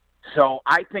 So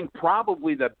I think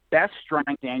probably the best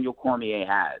strength Daniel Cormier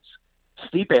has,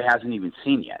 Stipe hasn't even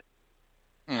seen yet.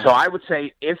 So I would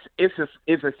say if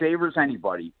it favors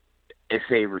anybody, it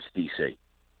favors DC.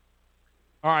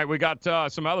 All right, we got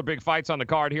some other big fights on the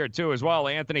card here, too, as well.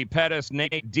 Anthony Pettis,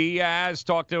 Nate Diaz.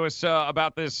 Talk to us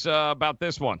about this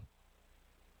one.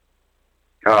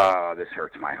 This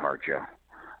hurts my heart, Joe.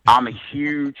 I'm a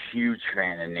huge, huge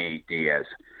fan of Nate Diaz.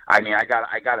 I mean, I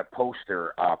got a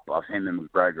poster up of him and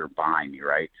McGregor behind me,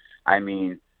 right? I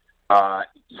mean,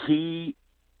 the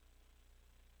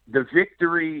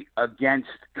victory against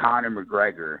Conor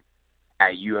McGregor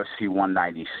at UFC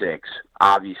 196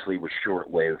 obviously was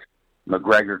short-lived.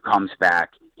 McGregor comes back.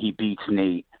 He beats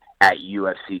Nate at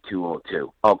UFC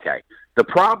 202. Okay. The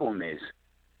problem is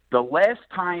the last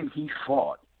time he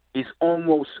fought is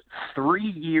almost 3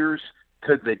 years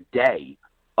to the day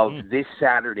of this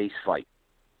Saturday's fight.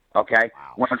 Okay?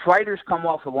 Wow. When fighters come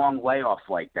off a long layoff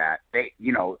like that,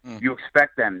 you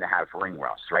expect them to have ring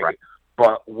rust, right?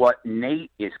 But what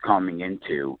Nate is coming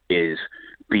into is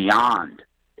beyond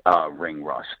ring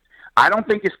rust. I don't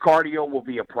think his cardio will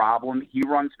be a problem. He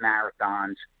runs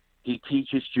marathons. He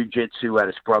teaches jiu-jitsu at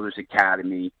his brother's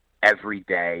academy every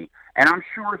day. And I'm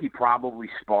sure he probably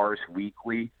spars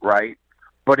weekly, right?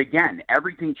 But again,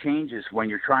 everything changes when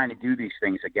you're trying to do these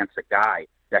things against a guy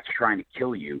that's trying to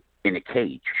kill you in a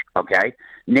cage, okay?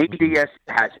 Nate Diaz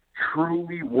has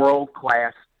truly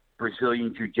world-class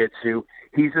Brazilian jiu-jitsu.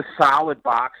 He's a solid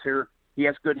boxer. He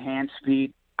has good hand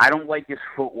speed. I don't like his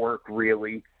footwork,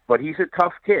 really, but he's a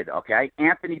tough kid, okay?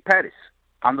 Anthony Pettis,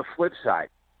 on the flip side,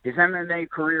 his MMA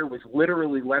career was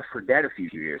literally left for dead a few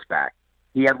years back.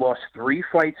 He had lost 3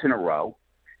 fights in a row.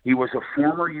 He was a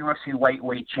former UFC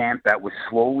lightweight champ that was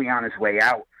slowly on his way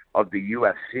out of the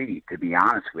UFC, to be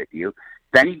honest with you.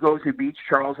 Then he goes and beats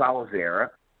Charles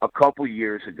Oliveira a couple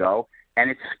years ago,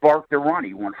 and it sparked a run.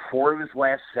 He won 4 of his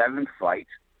last 7 fights,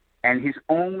 and his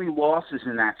only losses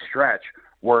in that stretch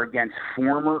were against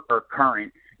former or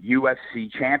current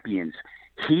UFC champions.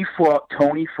 He fought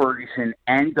Tony Ferguson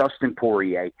and Dustin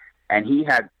Poirier, and he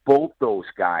had both those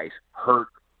guys hurt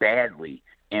badly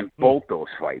in both those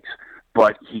fights.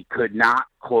 But he could not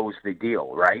close the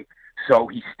deal, right? So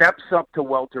he steps up to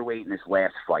welterweight in his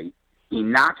last fight. He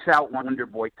knocks out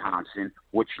Wonderboy Thompson,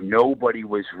 which nobody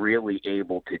was really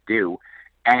able to do.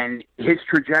 And his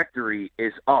trajectory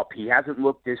is up. He hasn't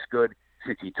looked this good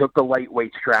since he took the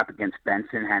lightweight strap against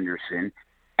Benson Henderson.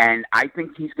 And I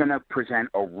think he's going to present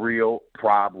a real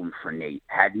problem for Nate.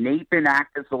 Had Nate been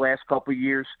active the last couple of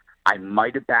years, I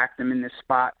might have backed him in this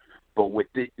spot. But with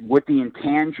the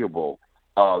intangible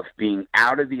of being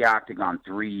out of the octagon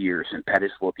 3 years and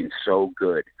Pettis looking so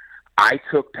good, I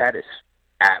took Pettis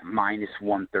at minus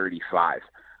 135.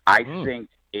 I think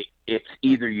it's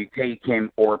either you take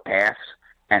him or pass,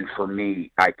 and for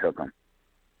me, I took him.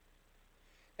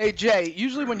 Hey, Jay,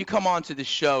 usually when you come on to the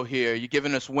show here, you're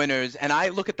giving us winners, and I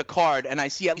look at the card, and I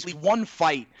see at least one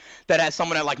fight that has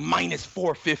someone at like minus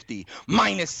 450,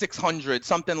 minus 600,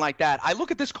 something like that. I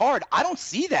look at this card. I don't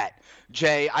see that,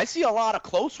 Jay. I see a lot of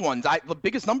close ones. The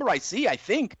biggest number I see, I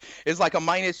think, is like a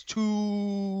minus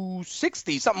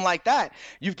 260, something like that.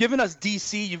 You've given us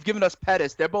DC. You've given us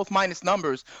Pettis. They're both minus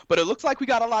numbers, but it looks like we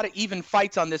got a lot of even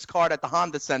fights on this card at the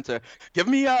Honda Center. Give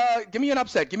me an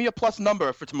upset. Give me a plus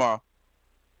number for tomorrow.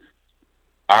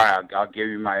 All right, I'll give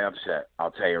you my upset.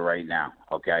 I'll tell you right now,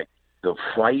 okay? The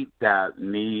fight that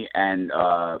me and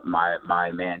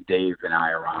my man Dave and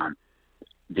I are on,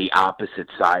 the opposite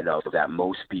side of that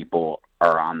most people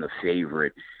are on the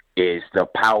favorite, is the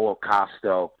Paulo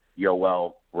Costa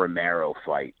Yoel Romero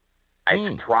fight.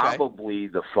 It's probably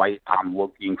the fight I'm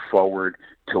looking forward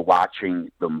to watching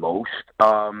the most,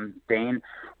 Dane.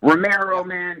 Romero,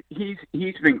 man, he's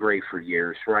been great for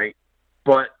years, right?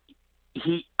 But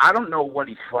I don't know what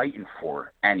he's fighting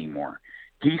for anymore.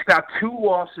 He's got 2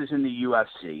 losses in the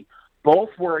UFC.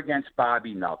 Both were against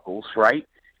Bobby Knuckles, right?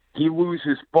 He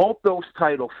loses both those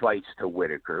title fights to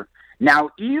Whitaker. Now,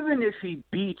 even if he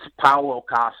beats Paulo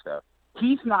Costa,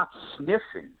 he's not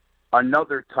sniffing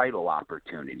another title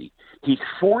opportunity. He's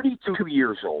 42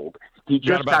 years old. He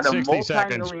just got a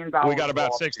multi-million-dollar. We got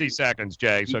about 60 seconds,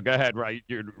 Jay. So go ahead, right?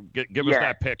 Give us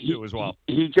that pick too as well.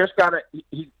 He just got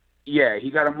he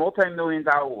got a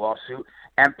multi-million-dollar lawsuit,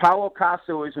 and Paulo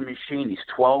Costa is a machine. He's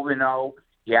 12-0.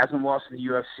 He hasn't lost in the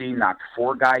UFC, knocked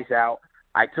 4 guys out.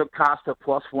 I took Costa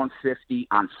plus 150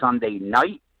 on Sunday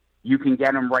night. You can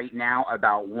get him right now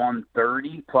about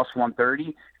 130, plus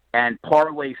 130, and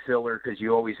parlay filler, because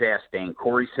you always ask, Dane.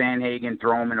 Corey Sandhagen,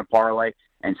 throw him in a parlay,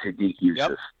 and Sadiq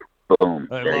Yusuf. Yep. Boom.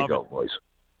 There you go, boys.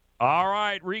 All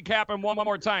right, recapping one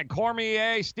more time.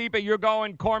 Cormier, Stipe, you're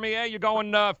going Cormier. You're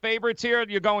going favorites here.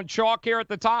 You're going chalk here at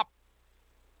the top.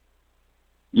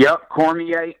 Yep,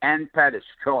 Cormier and Pettis,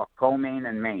 chalk, co-main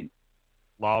and main.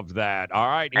 Love that. All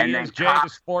right, and then Jay, the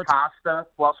sports Costa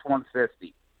plus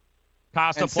 150.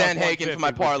 Costa and plus Sandhagen for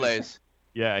my parlays.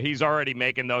 Yeah, he's already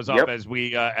making those up as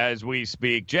we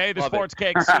speak. Jay, the Sports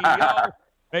Cake CEO.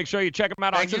 Make sure you check him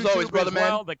out on YouTube always, brother, as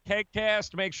well. The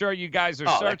Cakecast. Make sure you guys are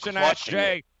searching that.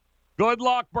 Jay, good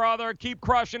luck, brother. Keep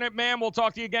crushing it, man. We'll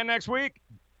talk to you again next week.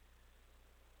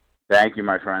 Thank you,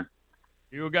 my friend.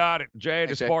 You got it. Jay,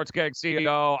 the Sports Cake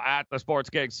CEO, at the Sports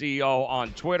Cake CEO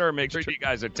on Twitter. Make sure you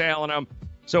guys are tailing him.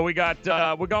 So we got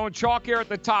we're going chalk here at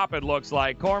the top, it looks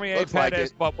like. Cormier,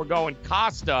 Pettis, but we're going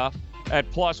Costa at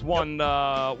plus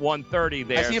 130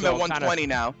 there. I see him at 120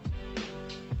 now.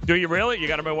 Do you really? You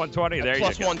got him at 120? There you go.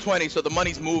 Plus 120, so the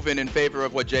money's moving in favor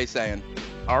of what Jay's saying.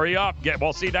 Hurry up.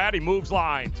 Well, see that? He moves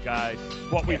lines, guys.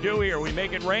 What we do here, we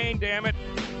make it rain, damn it.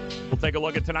 We'll take a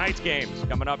look at tonight's games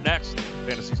coming up next.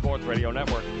 Fantasy Sports Radio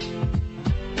Network.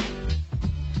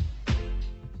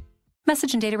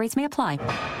 Message and data rates may apply.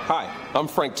 Hi, I'm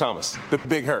Frank Thomas, the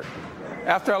Big Hurt.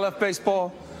 After I left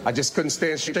baseball, I just couldn't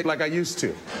stand shit like I used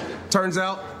to. Turns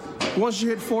out, once you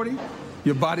hit 40,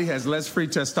 your body has less free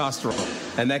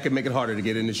testosterone, and that can make it harder to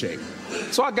get into shape.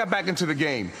 So I got back into the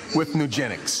game with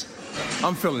Nugenics.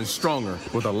 I'm feeling stronger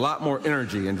with a lot more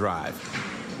energy and drive.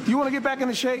 You want to get back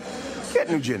into shape? Get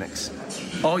Nugenics.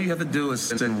 All you have to do is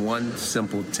send one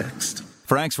simple text.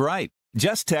 Frank's right.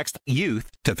 Just text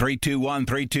YOUTH to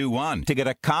 321321 to get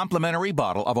a complimentary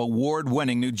bottle of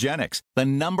award-winning Nugenics, the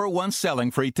 #1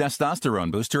 selling free testosterone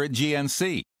booster at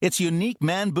GNC. Its unique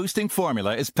man-boosting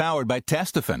formula is powered by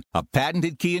Testofen, a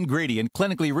patented key ingredient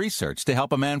clinically researched to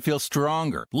help a man feel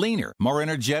stronger, leaner, more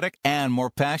energetic, and more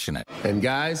passionate. And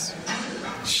guys,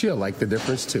 she'll like the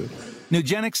difference too.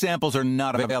 Nugenics samples are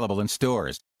not available in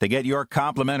stores. To get your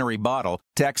complimentary bottle,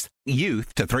 text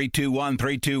YOUTH to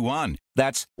 321321.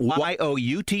 That's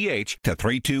YOUTH to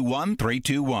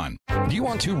 321321. Do you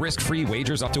want 2 risk-free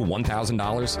wagers up to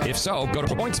 $1,000? If so, go to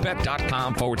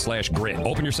pointsbet.com/grid.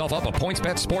 Open yourself up a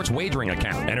PointsBet sports wagering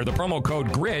account. Enter the promo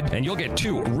code GRID, and you'll get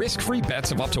 2 risk-free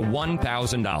bets of up to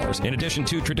 $1,000. In addition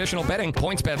to traditional betting,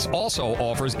 PointsBet also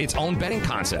offers its own betting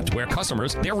concept, where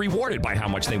customers, they're rewarded by how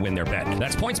much they win their bet.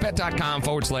 That's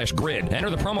pointsbet.com/grid. Enter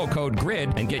the promo code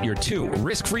GRID and get your 2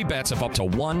 risk-free bets of up to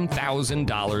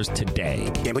 $1,000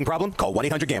 today. Gambling problem? Call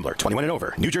 1-800-GAMBLER. 21 and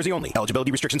over. New Jersey only.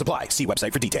 Eligibility restrictions apply. See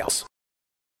website for details.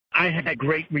 I had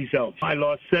great results. I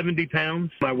lost 70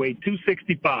 pounds. I weighed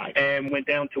 265 and went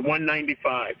down to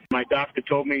 195. My doctor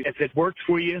told me, if it works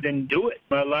for you, then do it.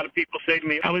 A lot of people say to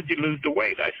me, how did you lose the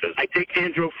weight? I said, I take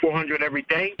Andro 400 every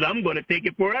day. I'm going to take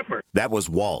it forever. That was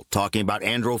Walt talking about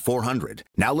Andro 400.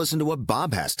 Now listen to what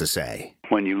Bob has to say.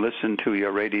 when you listen to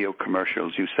your radio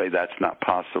commercials, you say that's not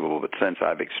possible, but since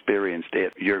I've experienced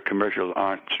it, your commercials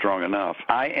aren't strong enough.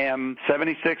 I am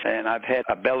 76, and I've had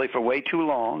a belly for way too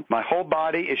long. My whole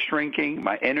body is shrinking.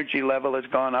 My energy level has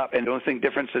gone up, and the only thing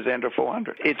difference is Andro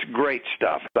 400. It's great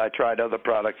stuff. I tried other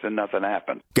products, and nothing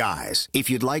happened. Guys, if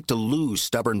you'd like to lose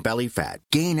stubborn belly fat,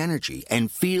 gain energy,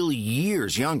 and feel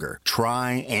years younger,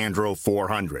 try Andro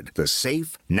 400, the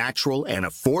safe, natural, and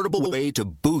affordable way to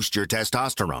boost your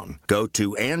testosterone. Go to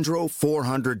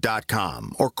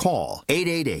andro400.com or call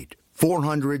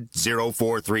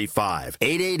 888-400-0435.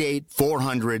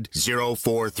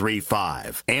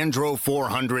 888-400-0435.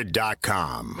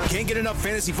 Andro400.com. Can't get enough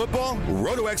fantasy football?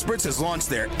 Roto Experts has launched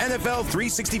their NFL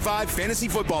 365 fantasy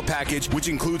football package, which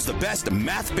includes the best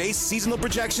math-based seasonal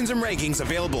projections and rankings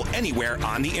available anywhere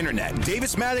on the internet.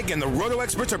 Davis Maddock and the Roto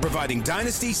Experts are providing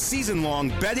dynasty, season-long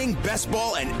betting, best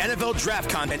ball, and NFL draft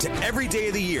content every day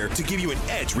of the year to give you an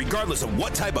edge regardless of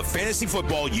what type of fantasy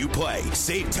football you play.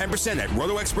 Save 10% at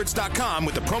rotoexperts.com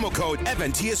with the promo code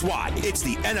FNTSY. It's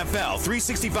the NFL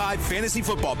 365 Fantasy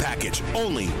Football Package,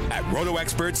 only at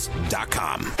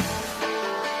rotoexperts.com.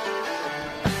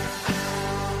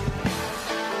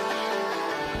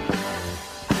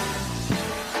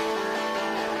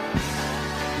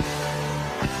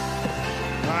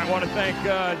 I want to thank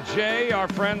Jay, our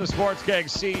friend, the Sports Keg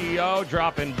CEO,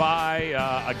 dropping by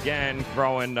again,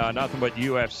 throwing nothing but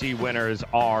UFC winners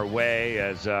our way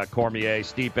as Cormier,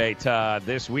 Stipe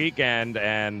this weekend,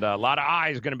 and a lot of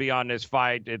eyes going to be on this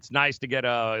fight. It's nice to get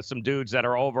some dudes that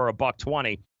are over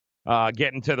 $120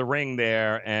 getting to the ring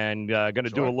there and going to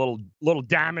do a little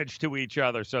damage to each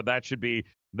other. So that should be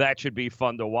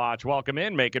fun to watch. Welcome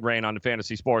in, Make It Rain on the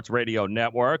Fantasy Sports Radio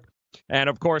Network. And,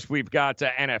 of course, we've got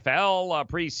NFL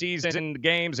preseason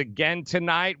games again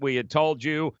tonight. We had told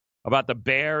you about the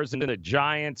Bears and the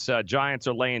Giants. Giants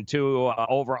are laying 2.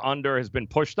 Over-under has been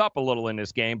pushed up a little in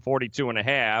this game,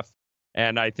 42.5.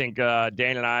 And I think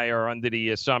Dane and I are under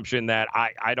the assumption that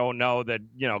I don't know that,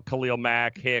 Khalil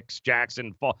Mack, Hicks,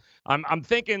 Jackson. I'm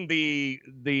thinking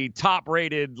the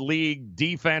top-rated league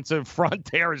defensive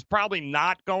front there is probably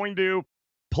not going to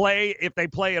play. If they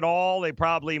play at all, they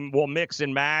probably will mix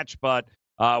and match, but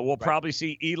we'll probably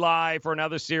see Eli for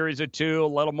another series or 2, a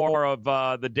little more of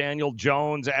the Daniel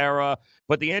Jones era.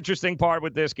 But the interesting part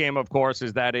with this game, of course,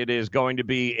 is that it is going to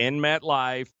be in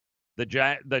MetLife.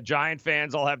 The Giant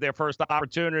fans will have their first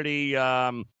opportunity.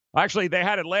 Actually, they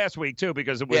had it last week, too,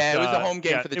 because it was a home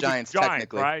game for the Giants,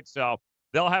 technically. Right? So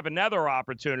they'll have another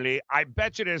opportunity. I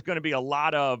bet you there's going to be a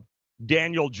lot of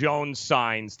Daniel Jones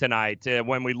signs tonight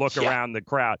when we look around the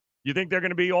crowd. You think they're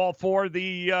going to be all for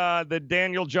the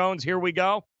Daniel Jones? Here we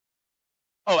go.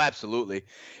 Oh, absolutely.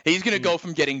 He's going to go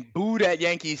from getting booed at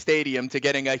Yankee Stadium to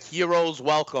getting a hero's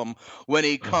welcome when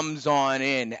he comes on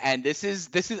in. And this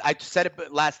is I said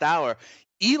it last hour.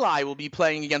 Eli will be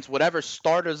playing against whatever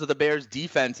starters of the Bears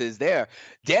defense is there.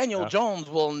 Daniel Jones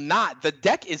will not. The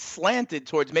deck is slanted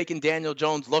towards making Daniel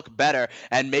Jones look better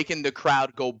and making the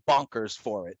crowd go bonkers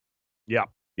for it. Yeah.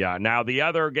 Yeah. Now, the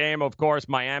other game, of course,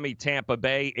 Miami, Tampa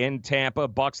Bay in Tampa.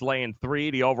 Bucks laying 3.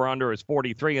 The over-under is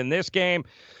 43 in this game.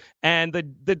 And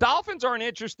the Dolphins are an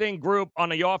interesting group on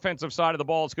the offensive side of the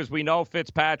balls because we know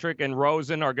Fitzpatrick and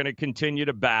Rosen are going to continue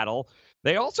to battle.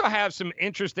 They also have some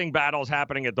interesting battles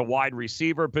happening at the wide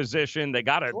receiver position. They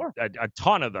got a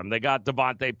ton of them. They got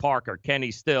Devontae Parker, Kenny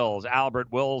Stills,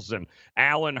 Albert Wilson,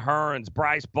 Allen Hurns,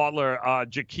 Bryce Butler,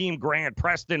 Jakeem Grant,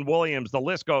 Preston Williams. The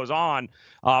list goes on.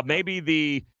 Maybe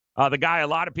the guy a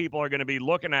lot of people are going to be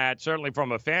looking at, certainly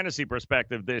from a fantasy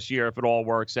perspective this year, if it all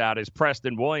works out, is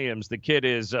Preston Williams. The kid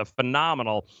is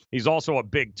phenomenal. He's also a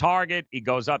big target. He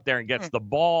goes up there and gets the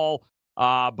ball.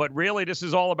 But really, this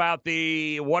is all about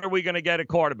what are we going to get at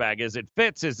quarterback? Is it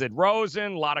Fitz? Is it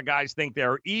Rosen? A lot of guys think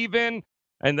they're even.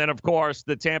 And then, of course,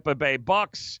 the Tampa Bay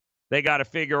Bucks, they got to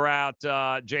figure out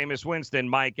Jameis Winston,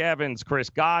 Mike Evans, Chris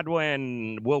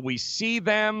Godwin. Will we see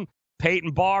them?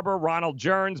 Peyton Barber, Ronald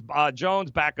Jones,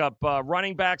 backup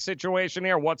running back situation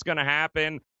here. What's going to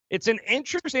happen? It's an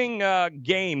interesting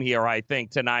game here, I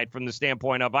think, tonight from the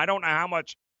standpoint of I don't know how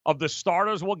much of the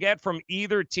starters we'll get from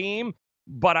either team.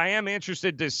 But I am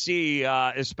interested to see,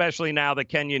 especially now that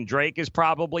Kenyon Drake is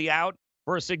probably out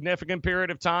for a significant period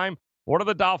of time, what are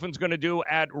the Dolphins going to do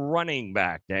at running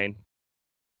back, Dane?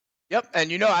 Yep,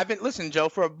 and listen, Joe,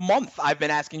 for a month I've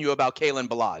been asking you about Kalen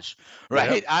Ballage,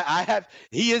 right? Yep.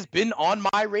 He has been on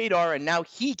my radar, and now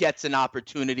he gets an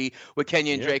opportunity with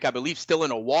Kenyon Drake, I believe, still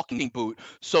in a walking boot.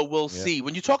 So we'll see.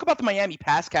 When you talk about the Miami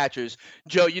pass catchers,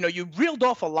 Joe, you reeled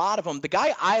off a lot of them. The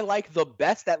guy I like the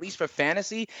best, at least for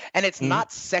fantasy, and it's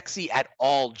not sexy at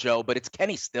all, Joe, but it's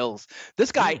Kenny Stills.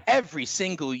 This guy every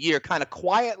single year kind of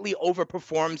quietly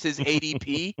overperforms his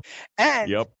ADP,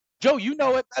 and Joe, you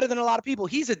know it better than a lot of people.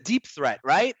 He's a deep threat,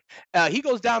 right? He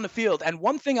goes down the field. And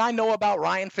one thing I know about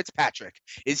Ryan Fitzpatrick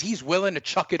is he's willing to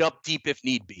chuck it up deep if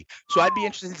need be. So I'd be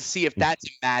interested to see if that's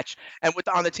a match. And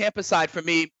on the Tampa side, for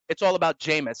me, it's all about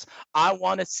Jameis. I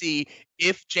want to see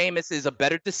if Jameis is a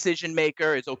better decision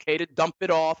maker, is okay to dump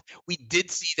it off. We did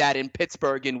see that in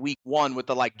Pittsburgh in week 1 with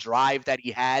the drive that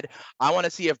he had. I want to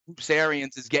see if Bruce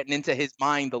Arians is getting into his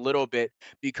mind a little bit,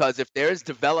 because if there's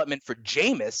development for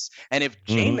Jameis, and if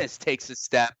Jameis takes a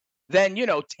step, then,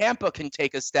 Tampa can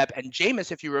take a step. And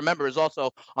Jameis, if you remember, is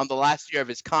also on the last year of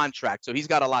his contract. So he's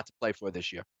got a lot to play for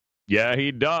this year. Yeah,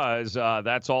 he does.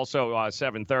 That's also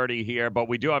 7:30 here, but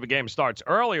we do have a game starts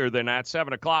earlier than that,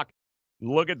 7 o'clock.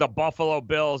 Look at the Buffalo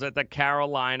Bills at the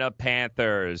Carolina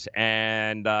Panthers.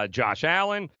 And Josh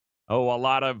Allen, a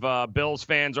lot of Bills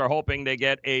fans are hoping they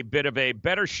get a bit of a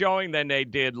better showing than they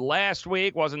did last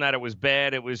week. Wasn't that it was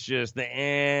bad, it was just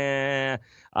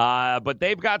but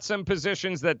they've got some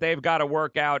positions that they've got to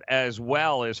work out as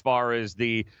well as far as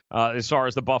the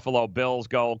Buffalo Bills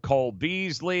go. Cole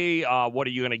Beasley, what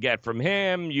are you going to get from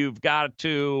him? You've got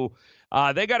to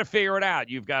they got to figure it out.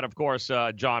 You've got, of course,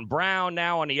 John Brown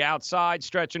now on the outside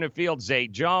stretching the field, Zay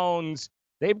Jones.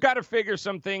 They've got to figure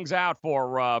some things out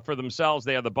for themselves.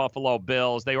 They are the Buffalo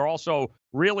Bills. They were also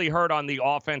really hurt on the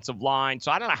offensive line.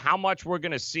 So I don't know how much we're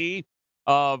going to see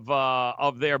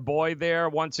of their boy there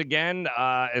once again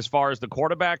as far as the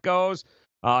quarterback goes,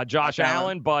 Josh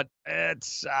Allen. But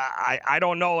it's I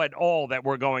don't know at all that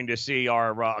we're going to see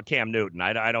our Cam Newton.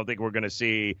 I don't think we're going to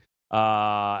see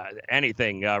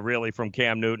anything really from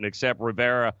Cam Newton except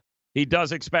Rivera. He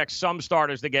does expect some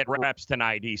starters to get reps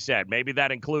tonight, he said. Maybe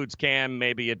that includes Cam,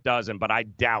 maybe it doesn't, but I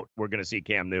doubt we're going to see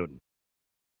Cam Newton.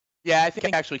 Yeah, I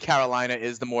think actually Carolina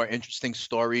is the more interesting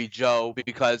story, Joe,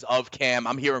 because of Cam.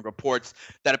 I'm hearing reports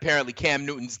that apparently Cam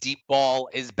Newton's deep ball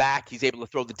is back. He's able to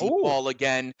throw the deep ball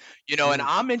again, and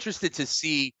I'm interested to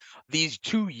see these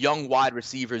two young wide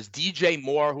receivers, DJ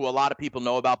Moore, who a lot of people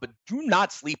know about, but do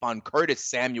not sleep on Curtis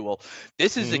Samuel.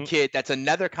 This is a kid that's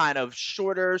another kind of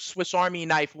shorter Swiss Army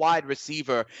knife wide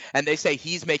receiver, and they say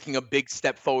he's making a big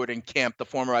step forward in camp, the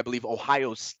former, I believe,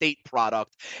 Ohio State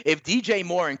product. If DJ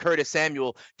Moore and Curtis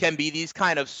Samuel can be these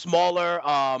kind of smaller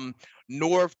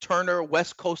Norv Turner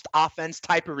West Coast offense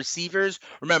type of receivers.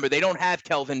 Remember, they don't have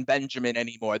Kelvin Benjamin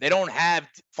anymore. They don't have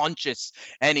Funchess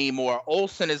anymore.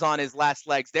 Olsen is on his last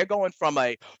legs. They're going from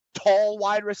a tall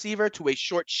wide receiver to a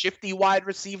short, shifty wide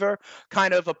receiver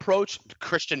kind of approach.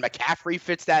 Christian McCaffrey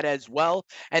fits that as well.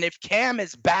 And if Cam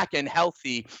is back and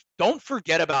healthy, don't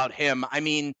forget about him. I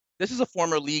mean, this is a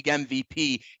former league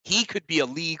MVP. He could be a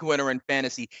league winner in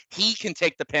fantasy. He can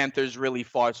take the Panthers really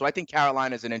far. So I think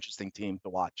Carolina is an interesting team to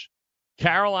watch.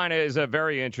 Carolina is a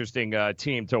very interesting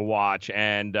team to watch.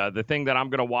 And the thing that I'm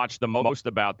going to watch the most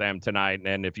about them tonight,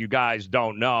 and if you guys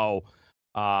don't know,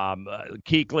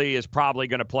 Kuechly is probably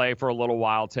going to play for a little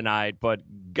while tonight. But,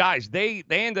 guys, they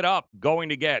ended up going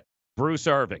to get Bruce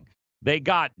Irvin. They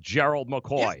got Gerald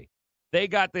McCoy. Yeah. They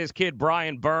got this kid,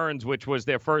 Brian Burns, which was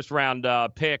their first-round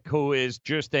pick, who is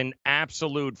just an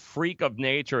absolute freak of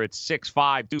nature at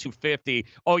 6'5", 250.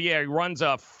 Oh, yeah, he runs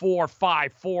a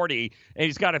 4.5 40, and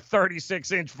he's got a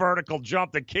 36-inch vertical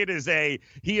jump. The kid is a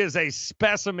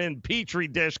specimen Petri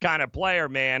dish kind of player,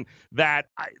 man. That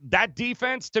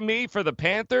defense, to me, for the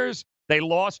Panthers, they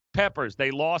lost Peppers.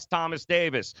 They lost Thomas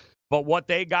Davis. But what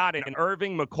they got in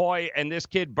Irving, McCoy, and this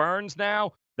kid Burns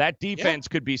now, that defense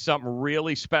could be something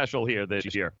really special here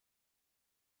this year.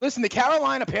 Listen, the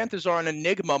Carolina Panthers are an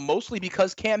enigma mostly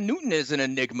because Cam Newton is an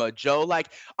enigma, Joe. Like,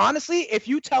 honestly, if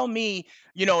you tell me,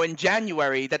 in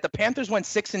January that the Panthers went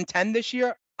 6-10 this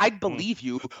year, I'd believe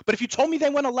you. But if you told me they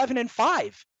went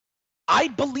 11-5,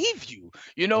 I'd believe you.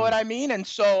 You know what I mean? And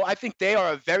so I think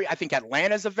I think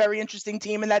Atlanta's a very interesting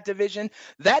team in that division.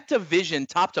 That division,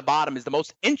 top to bottom, is the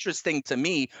most interesting to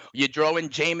me. You throw in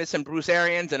Jameis and Bruce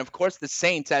Arians, and of course the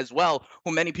Saints as well,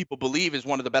 who many people believe is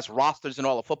one of the best rosters in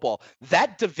all of football.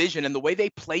 That division and the way they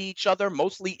play each other,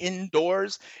 mostly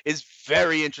indoors, is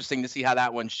very interesting to see how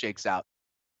that one shakes out.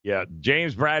 Yeah,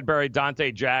 James Bradbury,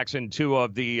 Dante Jackson, two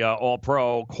of the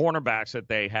all-pro cornerbacks that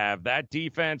they have. That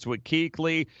defense with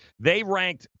Kuechly, they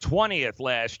ranked 20th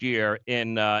last year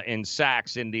in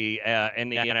sacks in the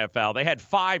NFL. They had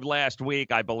 5 last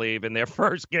week, I believe, in their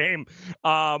first game.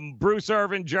 Bruce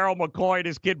Irvin, Gerald McCoy,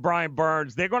 his kid Brian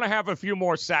Burns, they're going to have a few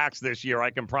more sacks this year.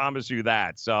 I can promise you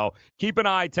that. So keep an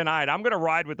eye tonight. I'm going to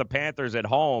ride with the Panthers at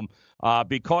home.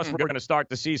 Because we're going to start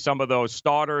to see some of those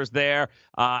starters there.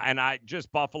 And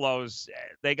Buffalo's,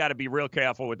 they got to be real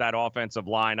careful with that offensive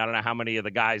line. I don't know how many of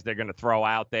the guys they're going to throw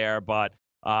out there, but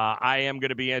I am going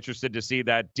to be interested to see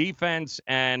that defense.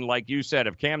 And like you said,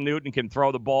 if Cam Newton can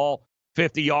throw the ball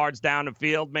 50 yards down the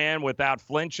field, man, without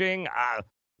flinching,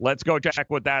 let's go check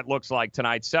what that looks like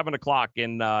tonight, 7 o'clock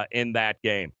in that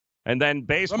game. And then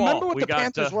baseball. Remember what the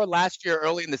Panthers were last year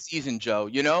early in the season, Joe?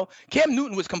 You know, Cam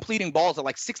Newton was completing balls at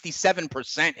like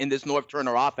 67% in this North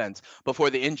Turner offense before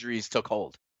the injuries took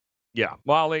hold. Yeah.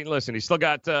 Well, listen, he's still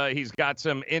got he's got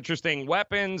some interesting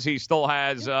weapons. He still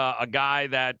has a guy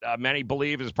that many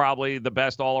believe is probably the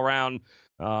best all-around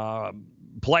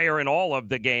player in all of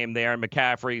the game there in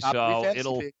McCaffrey. So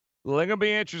it's going to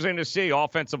be interesting to see.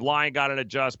 Offensive line got an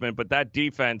adjustment, but that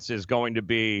defense is going to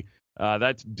be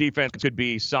that defense could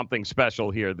be something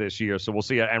special here this year. So we'll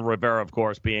see. And Rivera, of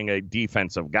course, being a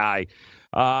defensive guy.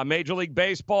 Major League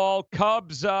Baseball,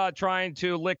 Cubs trying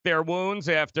to lick their wounds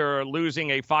after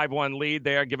losing a 5-1 lead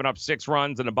there, giving up 6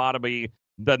 runs in the bottom of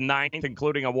the 9th,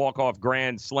 including a walk-off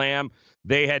grand slam.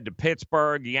 They head to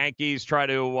Pittsburgh. Yankees try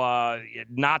to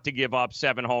not to give up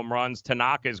 7 home runs.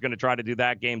 Tanaka is going to try to do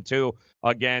that game, too,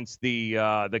 against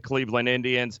the Cleveland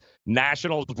Indians.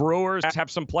 Nationals, Brewers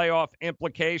have some playoff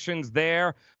implications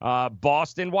there.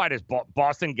 Boston, why does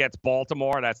Boston gets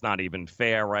Baltimore? That's not even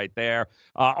fair right there.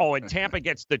 And Tampa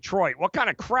gets Detroit. What kind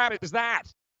of crap is that?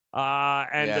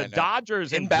 The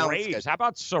Dodgers and Braves. How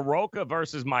about Soroka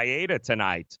versus Maeda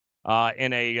tonight?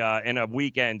 In a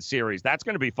weekend series. That's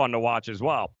going to be fun to watch as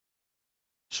well.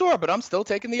 Sure, but I'm still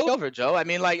taking the over, Joe. I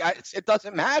mean, it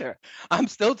doesn't matter. I'm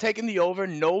still taking the over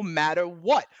no matter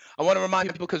what. I want to remind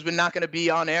people, because we're not going to be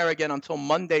on air again until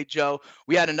Monday, Joe.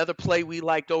 We had another play we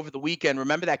liked over the weekend.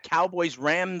 Remember that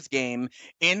Cowboys-Rams game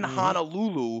in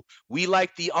Honolulu? We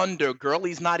liked the under.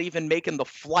 Gurley's not even making the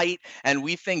flight, and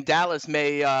we think Dallas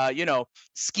may,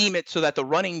 scheme it so that the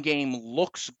running game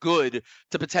looks good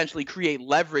to potentially create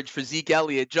leverage for Zeke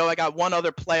Elliott. Joe, I got one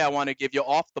other play I want to give you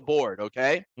off the board,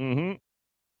 okay? Mm-hmm.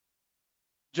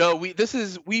 Joe,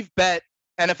 we've bet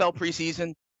NFL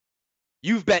preseason.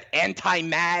 You've bet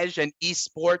anti-Maj and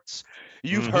esports.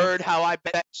 You've heard how I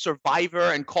bet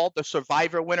Survivor and called the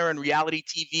Survivor winner in reality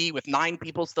TV with 9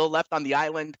 people still left on the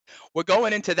island. We're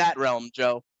going into that realm,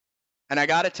 Joe. And I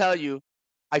got to tell you,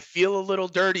 I feel a little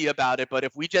dirty about it, but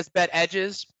if we just bet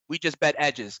edges, we just bet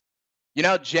edges. You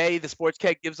know, Jay, the Sports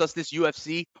Keg, gives us this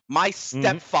UFC. My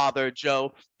stepfather,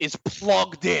 Joe, is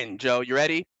plugged in. Joe, you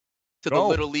ready? To the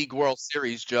Little League World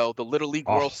Series, Joe. The Little League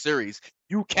World Series.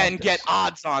 You can get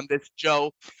odds on this, Joe.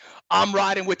 I'm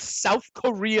riding with South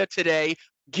Korea today,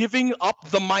 giving up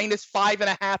the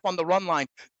 -5.5 on the run line.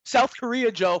 South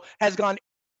Korea, Joe, has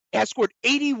scored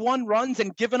 81 runs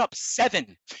and given up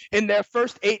 7 in their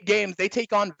first 8 games. They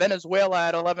take on Venezuela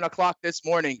at 11 o'clock this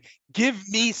morning. Give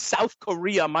me South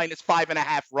Korea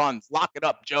 -5.5 runs. Lock it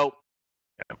up, Joe.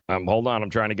 Hold on.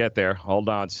 I'm trying to get there. Hold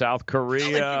on. South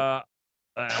Korea.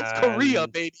 South Korea,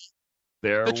 baby.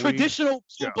 The traditional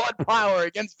blue-blood power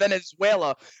against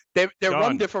Venezuela. Their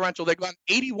run differential, they've gone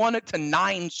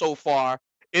 81-9 so far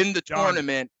in the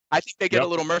tournament. I think they get a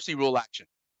little mercy rule action.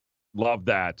 Love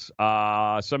that.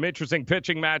 Some interesting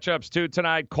pitching matchups, too,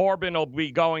 tonight. Corbin will be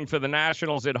going for the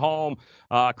Nationals at home.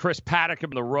 Chris Paddock on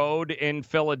the road in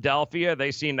Philadelphia.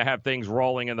 They seem to have things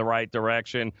rolling in the right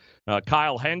direction.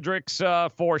 Kyle Hendricks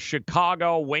for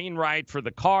Chicago. Wainwright for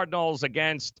the Cardinals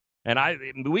against...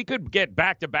 And we could get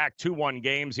back-to-back 2-1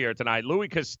 games here tonight. Louis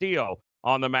Castillo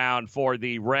on the mound for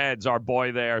the Reds, our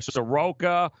boy there.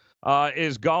 Soroka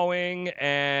is going,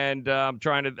 and I'm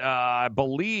trying to I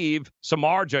believe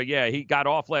Samardzija. He got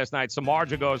off last night.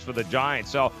 Samardzija goes for the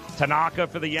Giants. So Tanaka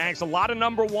for the Yanks. A lot of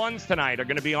number ones tonight are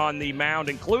going to be on the mound,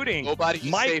 including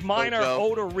Mike Minor,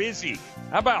 Odorizzi.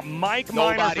 How about Mike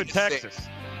Minor for Texas?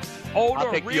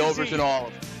 I'll take the overs and all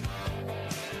of them.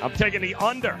 I'm taking the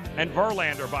under. And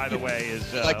Verlander, by the way,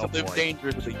 is... like to live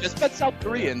dangerously. Just bet South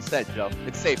Korea instead, Joe.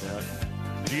 It's safer.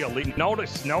 Giolito.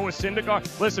 Notice Noah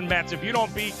Syndergaard. Listen, Mets, if you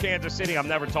don't beat Kansas City, I'm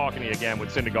never talking to you again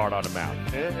with Syndergaard on the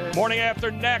mound. Morning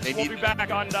after next. We'll be back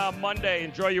on Monday.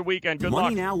 Enjoy your weekend. Good luck.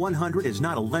 Money Now 100 is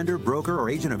not a lender, broker, or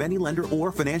agent of any lender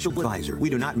or financial advisor. We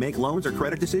do not make loans or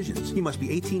credit decisions. You must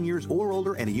be 18 years or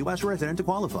older and a U.S. resident to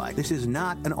qualify. This is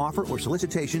not an offer or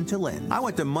solicitation to lend. I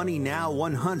went to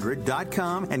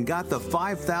MoneyNow100.com and got the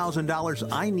 $5,000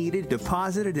 I needed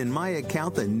deposited in my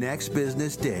account the next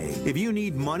business day. If you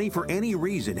need money for any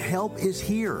reason, help is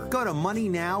here. Go to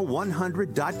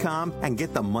MoneyNow100.com and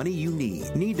get the money you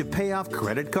need. Need to pay off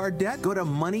credit card debt? Go to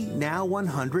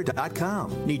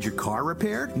MoneyNow100.com. Need your car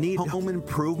repaired? Need home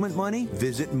improvement money?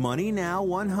 Visit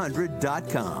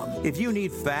MoneyNow100.com. If you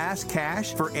need fast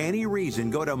cash for any reason,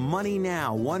 go to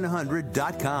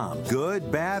MoneyNow100.com.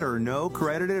 Good, bad, or no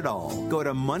credit at all. Go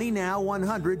to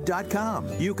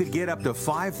MoneyNow100.com. You could get up to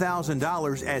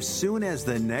 $5,000 as soon as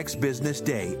the next business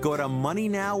day. Go to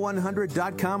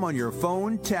MoneyNow100.com on your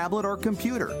phone, tablet, or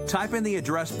computer. Type in the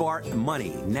address bar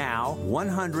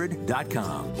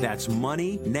MoneyNow100.com. That's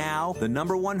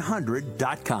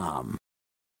MoneyNow100.com.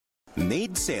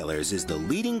 Maid Sailors is the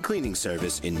leading cleaning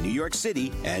service in New York City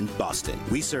and Boston.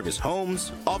 We service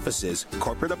homes, offices,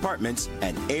 corporate apartments,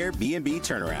 and Airbnb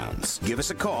turnarounds. Give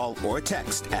us a call or a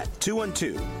text at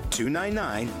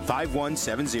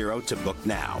 212-299-5170 to book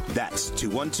now. That's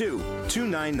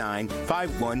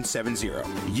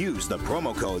 212-299-5170. Use the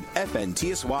promo code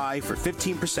FNTSY for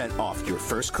 15% off your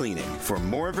first cleaning. For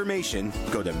more information,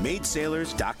 go to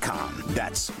maidsailors.com.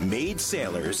 That's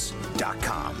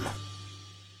maidsailors.com.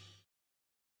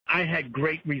 I had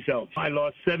great results. I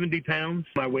lost 70 pounds.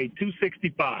 I weighed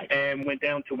 265 and went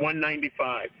down to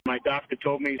 195. My doctor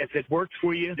told me, if it works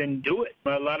for you, then do it.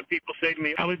 A lot of people say to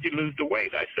me, how did you lose the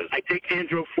weight? I said, I take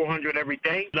Andro 400 every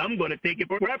day. I'm going to take it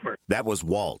forever. That was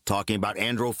Walt talking about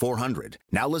Andro 400.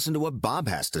 Now listen to what Bob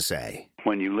has to say.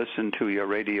 When you listen to your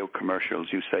radio commercials,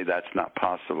 you say that's not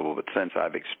possible, but since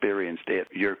I've experienced it,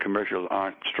 your commercials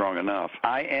aren't strong enough.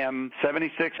 I am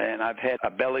 76, and I've had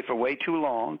a belly for way too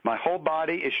long. My whole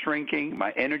body is shrinking.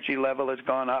 My energy level has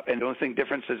gone up, and the only thing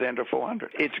difference is Andro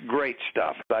 400. It's great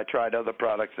stuff. I tried other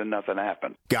products, and nothing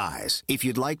happened. Guys, if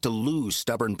you'd like to lose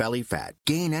stubborn belly fat,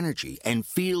 gain energy, and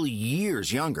feel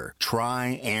years younger,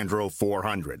 try Andro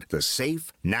 400, the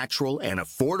safe, natural, and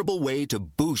affordable way to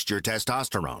boost your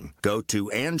testosterone. Go to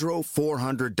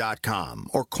andro400.com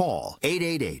or call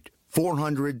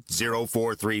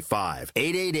 888-400-0435.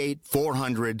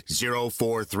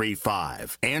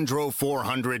 888-400-0435.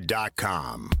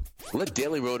 andro400.com. Let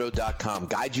DailyRoto.com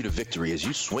guide you to victory as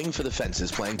you swing for the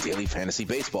fences playing daily fantasy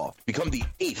baseball. Become the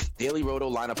 8th Daily Roto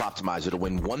lineup optimizer to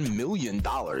win $1 million in a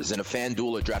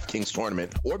FanDuel or DraftKings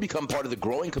tournament, or become part of the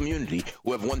growing community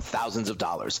who have won thousands of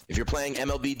dollars. If you're playing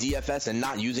MLB DFS and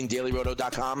not using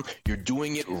DailyRoto.com, you're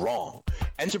doing it wrong.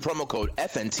 Enter promo code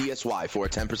FNTSY for a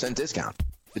 10% discount.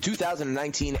 The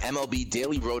 2019 MLB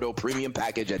Daily Roto Premium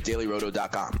Package at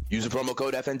DailyRoto.com. Use the promo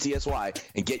code FNTSY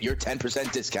and get your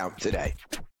 10% discount today.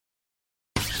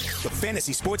 The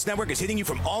Fantasy Sports Network is hitting you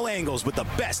from all angles with the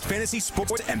best fantasy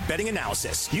sports and betting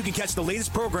analysis. You can catch the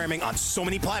latest programming on so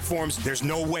many platforms, there's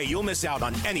no way you'll miss out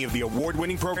on any of the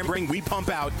award-winning programming we pump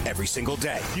out every single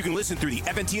day. You can listen through the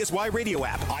FNTSY radio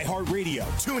app, iHeartRadio,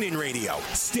 TuneIn Radio,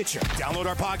 Stitcher. Download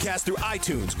our podcast through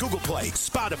iTunes, Google Play,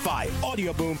 Spotify,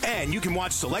 Audio Boom, and you can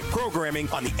watch select programming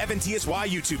on the FNTSY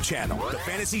YouTube channel. The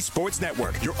Fantasy Sports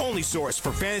Network, your only source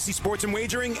for fantasy sports and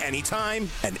wagering anytime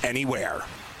and anywhere.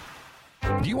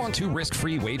 Do you want 2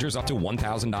 risk-free wagers up to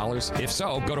 $1,000? If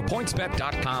so, go to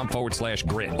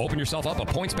pointsbet.com/grid. Open yourself up a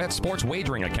PointsBet sports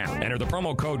wagering account. Enter the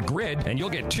promo code GRID, and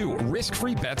you'll get 2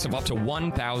 risk-free bets of up to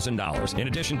 $1,000. In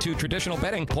addition to traditional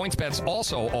betting, PointsBet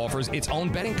also offers its own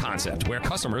betting concept, where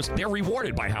customers, they're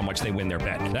rewarded by how much they win their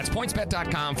bet. That's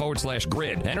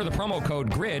pointsbet.com/grid. Enter the promo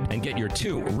code GRID and get your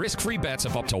 2 risk-free bets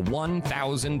of up to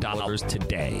 $1,000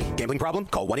 today. Gambling problem?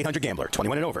 Call 1-800-GAMBLER.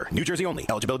 21 and over. New Jersey only.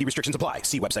 Eligibility restrictions apply.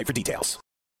 See website for details.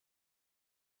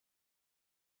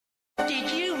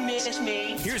 Did you miss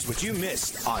me? Here's what you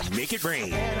missed on Make It Rain.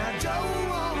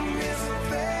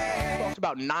 Talked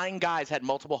about 9 guys had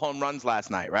multiple home runs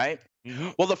last night, right? Mm-hmm.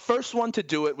 Well, the first one to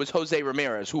do it was Jose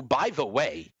Ramirez, who, by the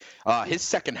way, his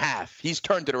second half, he's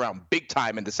turned it around big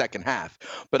time in the second half.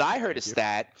 But I heard a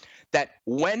stat that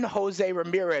when Jose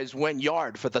Ramirez went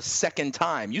yard for the second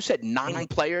time, you said 9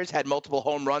 players had multiple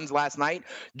home runs last night.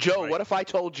 Joe, what if I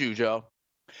told you, Joe,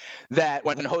 that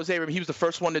when he was the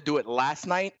first one to do it last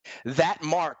night, that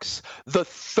marks the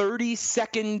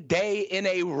 32nd day in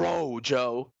a row,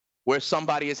 Joe, where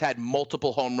somebody has had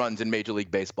multiple home runs in Major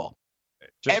League Baseball.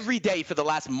 Every day for the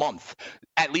last month,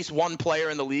 at least one player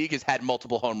in the league has had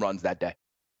multiple home runs that day.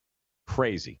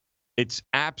 Crazy. It's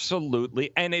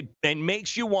absolutely, and it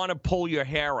makes you want to pull your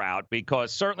hair out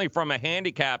because certainly from a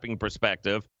handicapping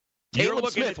perspective, Caleb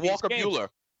Smith, Walker Buehler.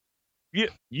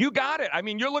 You got it. I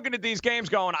mean, you're looking at these games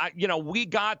going, we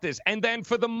got this. And then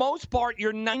for the most part,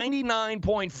 you're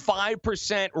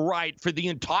 99.5% right for the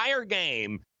entire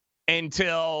game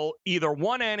until either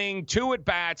one inning, 2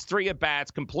 at-bats, 3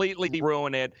 at-bats completely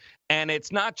ruin it. And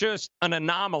it's not just an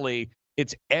anomaly.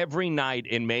 It's every night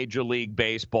in Major League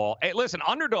Baseball. Hey, listen,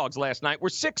 underdogs last night were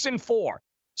 6-4.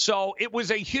 So it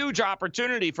was a huge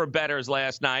opportunity for bettors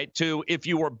last night to, if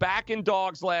you were backing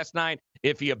dogs last night,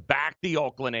 if you backed the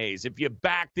Oakland A's, if you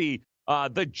backed the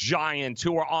Giants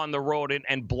who are on the road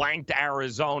and blanked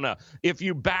Arizona, if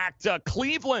you backed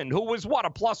Cleveland, who was, a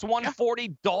plus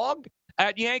 140 dog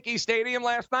at Yankee Stadium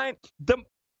last night, the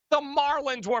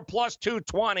Marlins were plus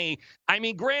 220. I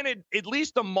mean, granted, at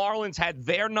least the Marlins had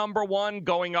their number one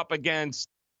going up against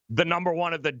the number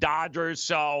one of the Dodgers,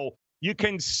 so you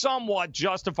can somewhat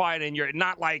justify it, and you're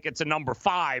not like it's a number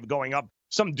 5 going up.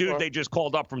 Some dude they just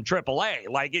called up from AAA.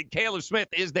 Like, Caleb Smith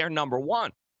is their number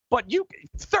one. But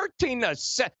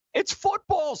 13-7. It's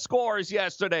football scores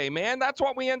yesterday, man. That's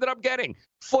what we ended up getting.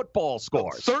 Football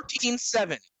scores.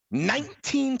 13-7.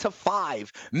 19-5.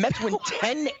 Mets win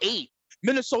 10-8.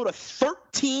 Minnesota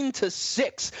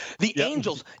 13-6. The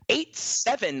Angels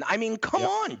 8-7. I mean, come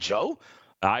on, Joe.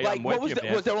 I'm with you,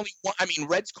 man. Was there only one? I mean,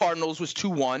 Reds Cardinals was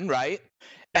 2-1, right?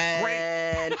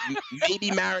 And maybe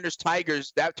Mariners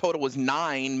Tigers, that total was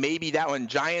 9. Maybe that one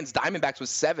Giants Diamondbacks was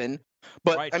 7.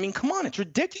 But I mean, come on, it's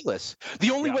ridiculous.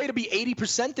 The only way to be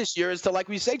 80% this year is to, like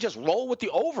we say, just roll with the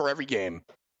over every game.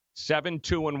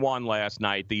 7-2-1 last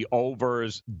night. The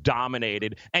overs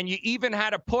dominated, and you even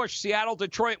had a push. Seattle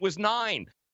Detroit was 9.